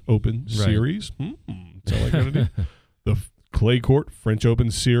Australian Open Series. That's all I got to do. The clay court French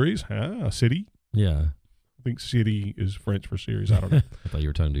Open Series. City. Yeah. I think city is French for series. I don't know. I thought you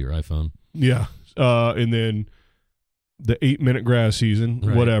were talking to your iPhone. Yeah. And then the 8-minute grass season,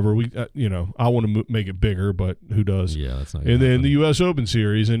 right. Whatever. We, I want to make it bigger, but who does? Yeah, that's not. And then the U.S. Open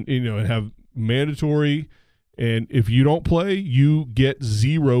Series, and and have mandatory. And if you don't play, you get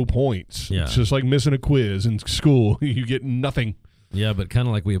 0 points. Yeah. It's just like missing a quiz in school. You get nothing. Yeah, but kind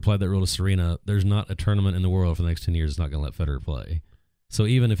of like we applied that rule to Serena. There's not a tournament in the world for the next 10 years that's not going to let Federer play. So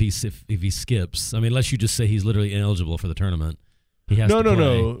even if he skips, unless you just say he's literally ineligible for the tournament, he has to play.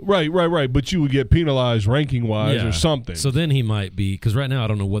 No. Right. But you would get penalized ranking-wise or something. So then he might be, because right now I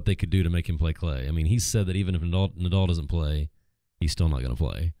don't know what they could do to make him play clay. He's said that even if Nadal doesn't play, he's still not going to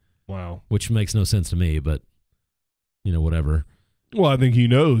play. Wow. Which makes no sense to me, but, whatever. Well, I think he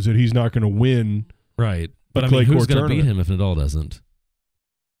knows that he's not going to win. Right. But who's going to beat him if Nadal doesn't?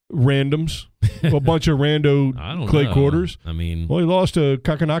 Randoms, a bunch of rando clay quarters. Well, he lost to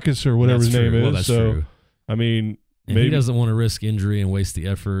Kakanakis or whatever his name is. Well, that's true. Maybe he doesn't want to risk injury and waste the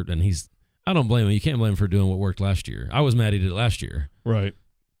effort. And I don't blame him. You can't blame him for doing what worked last year. I was mad he did it last year. Right.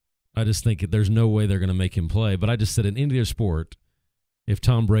 I just think there's no way they're going to make him play. But I just said in any other sport, if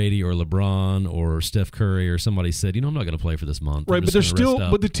Tom Brady or LeBron or Steph Curry or somebody said, I'm not going to play for this month. Right, but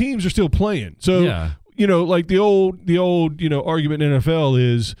the teams are still playing. So yeah. Like the old argument in NFL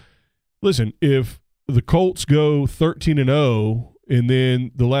is, listen, if the Colts go 13-0, and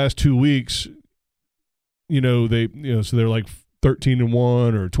then the last 2 weeks, so they're like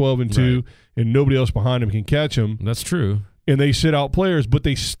 13-1 or 12-2, Right. and nobody else behind them can catch them. That's true. And they sit out players, but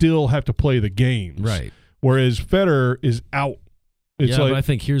they still have to play the games. Right. Whereas Federer is out. It's but I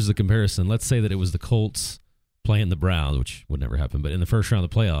think here's the comparison. Let's say that it was the Colts playing the Browns, which would never happen, but in the first round of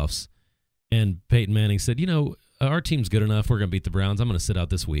the playoffs, and Peyton Manning said, our team's good enough. We're going to beat the Browns. I'm going to sit out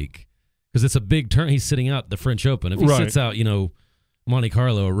this week. Because it's a big turn. He's sitting out the French Open. If he sits out, Monte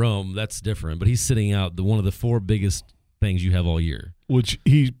Carlo or Rome, that's different. But he's sitting out one of the 4 biggest things you have all year. Which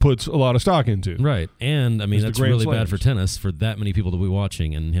he puts a lot of stock into. Right. And, I mean, that's really Slams. bad for tennis for that many people to be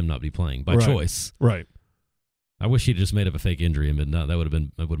watching and him not be playing by choice. Right. I wish he'd just made up a fake injury, but no, that would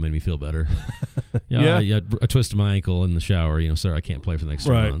have made me feel better. Yeah. I twisted my ankle in the shower. Sir, I can't play for the next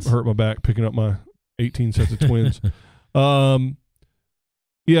 3 months. Hurt my back picking up my 18 sets of twins.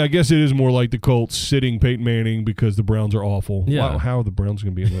 Yeah, I guess it is more like the Colts sitting Peyton Manning because the Browns are awful. Yeah. Wow, how are the Browns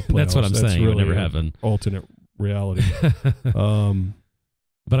going to be in the playoffs? That's what I'm saying. Really it would never happen. Alternate reality.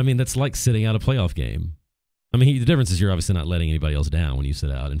 But, I mean, that's like sitting out a playoff game. I mean, the difference is you're obviously not letting anybody else down when you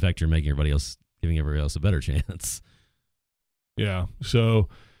sit out. In fact, you're giving everybody else a better chance. Yeah. So,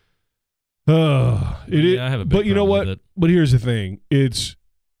 I have a big but you know problem what? with it. But here's the thing. It's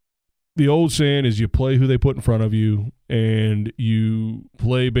the old saying is you play who they put in front of you, and you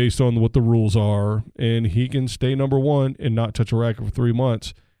play based on what the rules are, and he can stay number 1 and not touch a racket for 3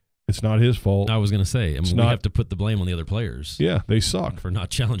 months. It's not his fault. I was going to say, we have to put the blame on the other players. Yeah, they suck. For not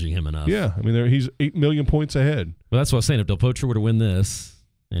challenging him enough. Yeah, I mean, he's 8 million points ahead. Well, that's what I was saying. If Del Potro were to win this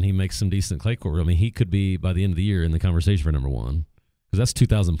and he makes some decent clay court, I mean, he could be, by the end of the year, in the conversation for number 1. Because that's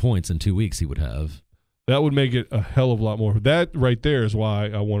 2,000 points in 2 weeks he would have. That would make it a hell of a lot more. That right there is why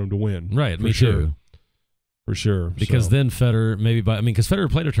I want him to win. Right, me too. For sure. Because then Federer, because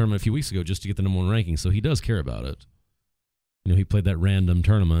Federer played a tournament a few weeks ago just to get the number 1 ranking, so he does care about it. He played that random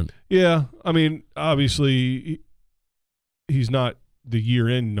tournament. Yeah, I mean, obviously, he's not the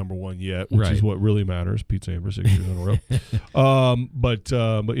year-end number 1 yet, which is what really matters. Pete Sampras 6 years in a row.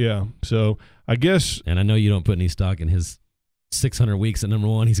 But yeah, so I guess. And I know you don't put any stock in his 600 weeks at number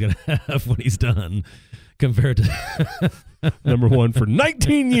 1 he's going to have when he's done, compared to number 1 for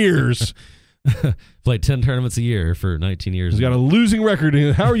 19 years. Played 10 tournaments a year for 19 years. He's got a losing record.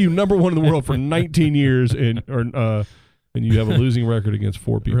 How are you number 1 in the world for 19 years and you have a losing record against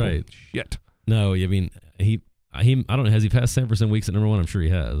 4 people? Right. Shit. No, I mean, I don't know. Has he passed Sampras in weeks at number 1? I'm sure he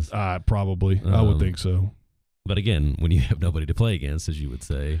has. Probably. I would think so. But again, when you have nobody to play against, as you would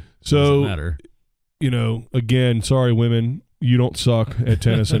say, so, it doesn't matter. Again, sorry, women, you don't suck at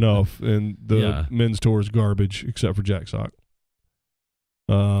tennis enough, and the men's tour is garbage except for Jack Sock.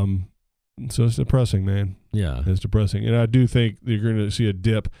 So it's depressing, man. Yeah. It's depressing. And I do think you're going to see a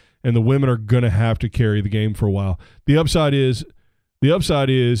dip, and the women are going to have to carry the game for a while. The upside is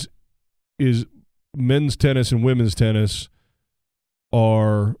men's tennis and women's tennis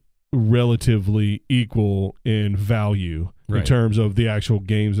are relatively equal in value in terms of the actual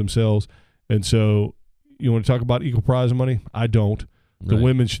games themselves. And so you want to talk about equal prize money? I don't. The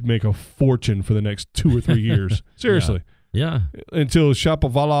women should make a fortune for the next 2 or 3 years. Seriously. Yeah. Until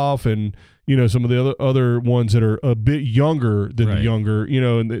Shapovalov and, some of the other ones that are a bit younger than the younger,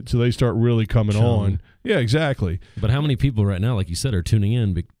 and so they start really coming on. Yeah, exactly. But how many people right now, like you said, are tuning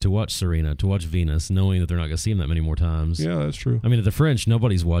in to watch Serena, to watch Venus, knowing that they're not going to see them that many more times? Yeah, that's true. I mean, at the French,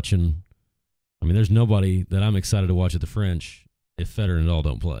 nobody's watching. I mean, there's nobody that I'm excited to watch at the French if Federer and Nadal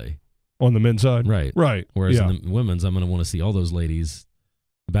don't play. On the men's side? Right. Whereas in the women's, I'm going to want to see all those ladies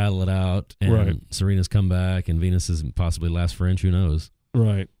battle it out, and Serena's come back, and Venus is possibly last French. Who knows?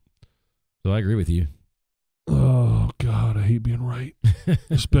 Right. So I agree with you. Oh, God, I hate being right.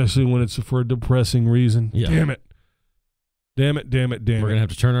 Especially when it's for a depressing reason. Yeah. Damn it. We're going to have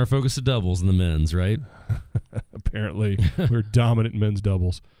to turn our focus to doubles in the men's, right? Apparently. We're dominant in men's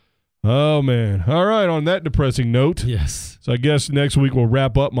doubles. Oh, man. All right, on that depressing note. Yes. So I guess next week we'll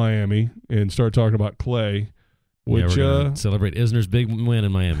wrap up Miami and start talking about clay. Which, we're gonna celebrate Isner's big win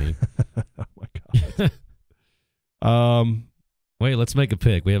in Miami. Oh, my God. Wait, let's make a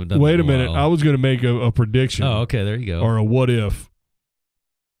pick. We haven't done Wait that a minute. while. I was going to make a prediction. Oh, okay. There you go. Or a what if.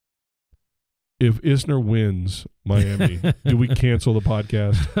 If Isner wins Miami, do we cancel the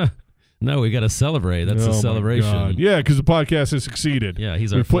podcast? No, we got to celebrate. That's a celebration. My God. Yeah, because the podcast has succeeded. Yeah,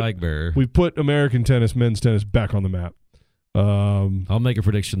 he's our flag bearer. We've put American tennis, men's tennis back on the map. I'll make a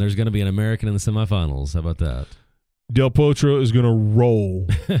prediction. There's going to be an American in the semifinals. How about that? Del Potro is going to roll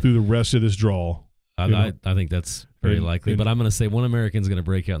through the rest of this draw. I think that's very likely, but I'm going to say one American's going to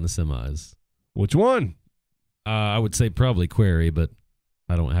break out in the semis. Which one? I would say probably Query, but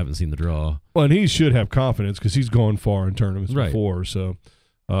haven't seen the draw. Well, and he should have confidence because he's gone far in tournaments Right. before. So,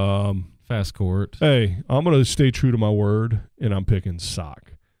 Fast court. hey, I'm going to stay true to my word, and I'm picking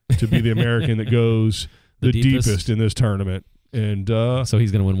Sock to be the American that goes the deepest in this tournament. And So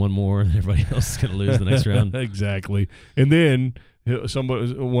he's going to win one more, and everybody else is going to lose the next round. Exactly. And then he'll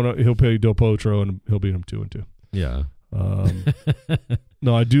play Del Potro, and he'll beat him 2-2. Yeah.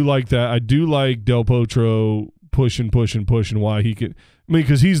 No, I do like that. I do like Del Potro pushing why he can. I mean,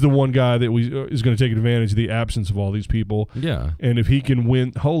 because he's the one guy that is going to take advantage of the absence of all these people. Yeah. And if he can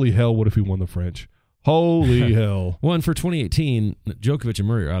win, holy hell, what if he won the French? Holy hell. Well, and for 2018, Djokovic and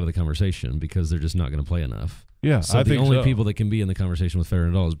Murray are out of the conversation because they're just not going to play enough. Yeah, So I the think only so. people that can be in the conversation with Federer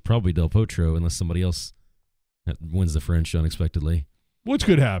and Nadal is probably Del Potro, unless somebody else wins the French unexpectedly. Which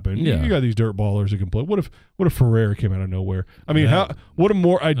could happen. Yeah. You got these dirt ballers that can play. What if Ferrer came out of nowhere? I mean, what a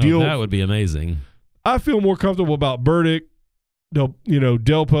more ideal. That would be amazing. I feel more comfortable about Burdick,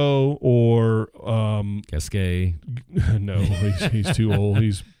 Delpo, or Gasquet. no, he's too old.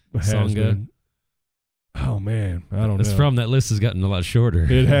 He's Tsonga. been. Oh man, I don't It's know. from that list has gotten a lot shorter.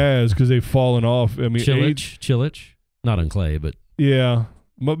 It has because they've fallen off. I mean, Cilic, not on clay, but yeah,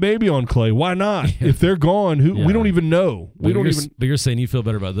 but maybe on clay. Why not? If they're gone, we Yeah. don't even know. We don't even But you're saying you feel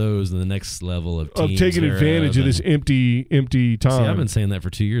better about those than the next level of of teams, taking Zverev advantage of and- this empty time. See, I've been saying that for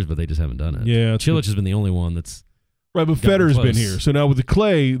 2 years, but they just haven't done it. Yeah, Cilic has been the only one that's right, but gotten Federer's been close. here. So now with the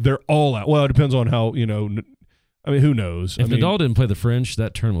clay, they're all out. Well, it depends on how I mean, who knows? If I mean, Nadal didn't play the French,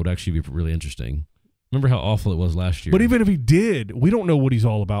 that tournament would actually be really interesting. Remember how awful it was last year? but even if he did, we don't know what he's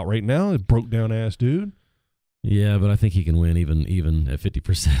all about right now. A broke down ass dude. Yeah, but I think he can win even at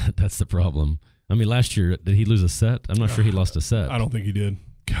 50%. That's the problem. I mean, last year, did he lose a set? I'm not sure he lost a set. I don't think he did.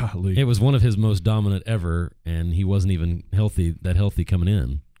 Golly. It was one of his most dominant ever, and he wasn't even healthy coming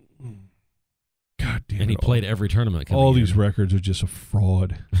in. God damn And he it. played every tournament coming All in. these records are just a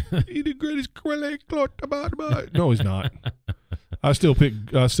fraud. He the greatest about. No, he's not. I still pick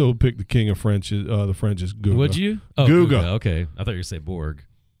the king of French. The French is Guga. Would you? Oh, Guga. Okay. I thought you were going to say Borg.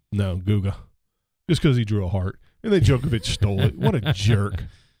 No, Guga. Just because he drew a heart. And then Djokovic stole it. What a jerk.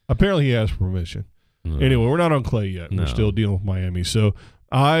 Apparently he asked permission. No. Anyway, we're not on clay yet. No. We're still dealing with Miami. So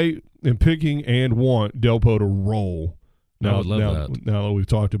I am picking and want Delpo to roll. I would love that. Now that we've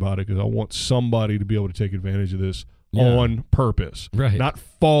talked about it, because I want somebody to be able to take advantage of this Yeah. on purpose. Right. Not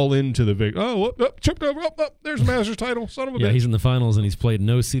fall into the victory. Oh, chipped over. There's a Masters title. Son of a Yeah, bitch. he's in the finals, and he's played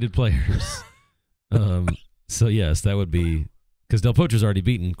no seeded players. So, yes, that would be – because Del Potro's already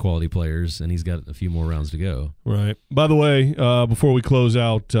beaten quality players, and he's got a few more rounds to go. Right. By the way, before we close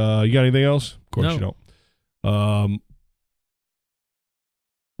out, you got anything else? Of course No. you don't.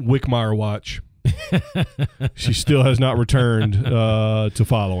 Wickmeyer watch. She still has not returned to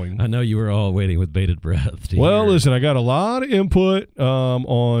following. I know you were all waiting with bated breath. To Well, hear. listen, I got a lot of input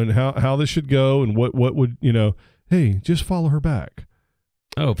on how this should go and what would, hey, just follow her back.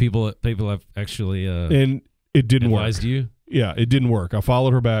 Oh, people have actually And it didn't work. advised you? Yeah, it didn't work. I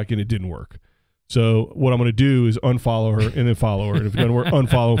followed her back and it didn't work. So what I'm going to do is unfollow her and then follow her. And if it doesn't work,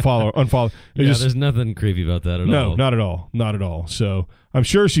 unfollow. It Yeah, just- there's nothing creepy about that at all. No, not at all. Not at all. So I'm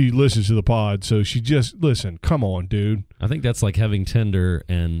sure she listens to the pod. So she listen, come on, dude. I think that's like having Tinder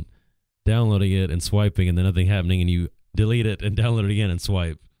and downloading it and swiping and then nothing happening and you delete it and download it again and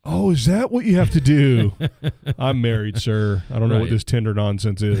swipe. Oh, is that what you have to do? I'm married, sir. I don't know what Right. this Tinder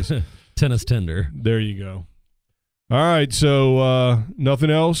nonsense is. Tennis Tinder. There you go. All right. So nothing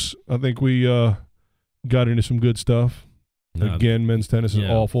else. I think we got into some good stuff. No, Again, men's tennis is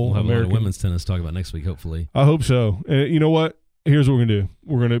yeah, awful. We'll have a lot American of women's tennis to talk about next week, hopefully. I hope so. And you know what? Here's what we're going to do.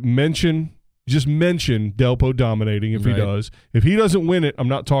 We're going to mention Delpo dominating if he Right. does. If he doesn't win it, I'm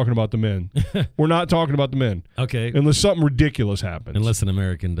not talking about the men. We're not talking about the men. Okay. Unless something ridiculous happens. Unless an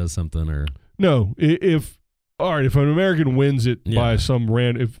American does something or No. If an American wins it by Yeah. some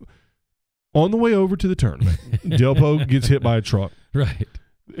if on the way over to the tournament, Delpo gets hit by a truck, right.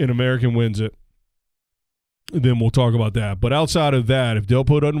 an American wins it, then we'll talk about that. But outside of that, if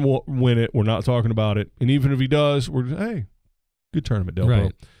Delpo doesn't win it, we're not talking about it. And even if he does, we're just, hey, good tournament, Delpo.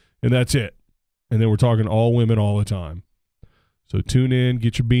 Right. And that's it. And then we're talking all women all the time. So tune in,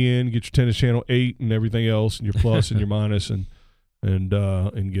 get your BN, get your Tennis Channel 8 and everything else, and your plus and your minus, and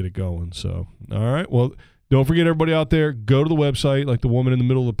get it going. So, all right. Well, don't forget, everybody out there, go to the website like the woman in the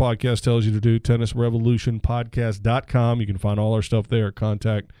middle of the podcast tells you to do, tennisrevolutionpodcast.com. You can find all our stuff there.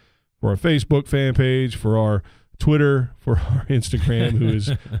 Contact for our Facebook fan page, for our Twitter, for our Instagram, who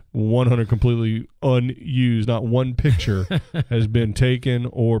is 100 completely unused. Not one picture has been taken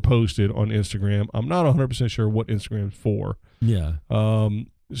or posted on Instagram. I'm not 100% sure what Instagram's for. Yeah.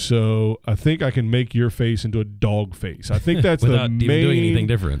 So I think I can make your face into a dog face. I think that's without the even main. doing anything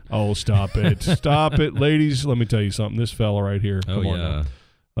different. Oh, stop it. Stop it. Ladies, let me tell you something. This fella right here. Oh, Come on yeah.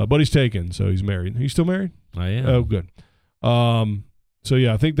 now. But he's taken, so he's married. He's still married? I am. Oh, good. So,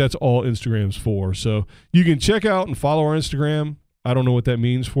 yeah, I think that's all Instagram's for. So you can check out and follow our Instagram. I don't know what that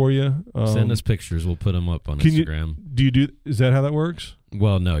means for you. Send us pictures. We'll put them up on Instagram. Is that how that works?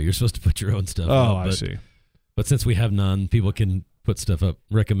 Well, no, you're supposed to put your own stuff Oh, up. I see. But since we have none, people can put stuff up,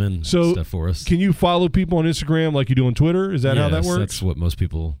 recommend stuff for us. Can you follow people on Instagram like you do on Twitter? Is that how that works? That's what most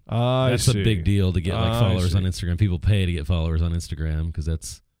people. I that's see. a big deal to get followers on Instagram. People pay to get followers on Instagram because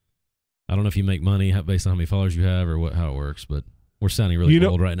that's. I don't know if you make money based on how many followers you have or how it works, but we're sounding really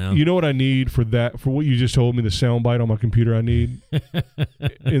old right now. You know what I need for that? For what you just told me, the soundbite on my computer I need,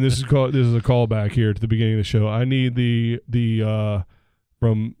 and this is a callback here to the beginning of the show. I need the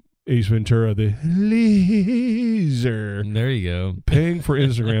from Ace Ventura, the laser. There you go. Paying for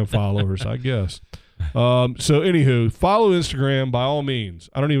Instagram followers, I guess. So anywho, follow Instagram by all means.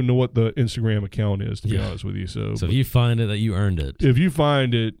 I don't even know what the Instagram account is, to be honest with you. So if you find it, that you earned it. If you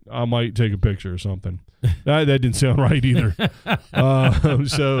find it, I might take a picture or something. that didn't sound right either.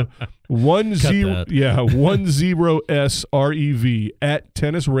 So 10SREV at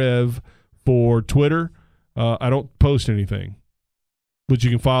Tennis Rev for Twitter. I don't post anything. But you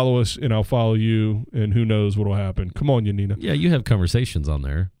can follow us, and I'll follow you, and who knows what will happen. Come on, Yanina. Yeah, you have conversations on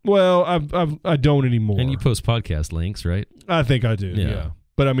there. Well, I don't anymore. And you post podcast links, right? I think I do, yeah.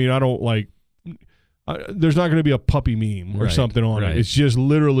 But, I mean, I don't like there's not going to be a puppy meme or something on it. It's just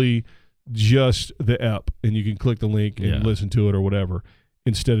literally just the app, and you can click the link and listen to it or whatever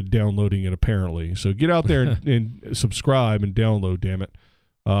instead of downloading it, apparently. So get out there and subscribe and download, damn it.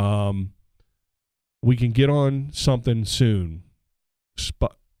 We can get on something soon.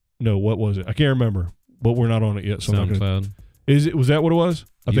 No, what was it? I can't remember, but we're not on it yet. So SoundCloud. Was that what it was?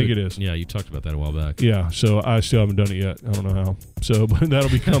 I think it is. Yeah, you talked about that a while back. Yeah, so I still haven't done it yet. I don't know how. So, but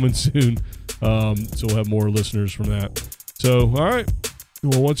that'll be coming soon. So we'll have more listeners from that. So, all right.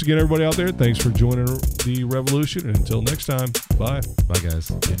 Well, once again, everybody out there, thanks for joining the revolution. And until next time, bye. Bye,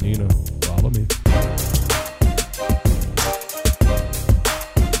 guys. And Nina, follow me.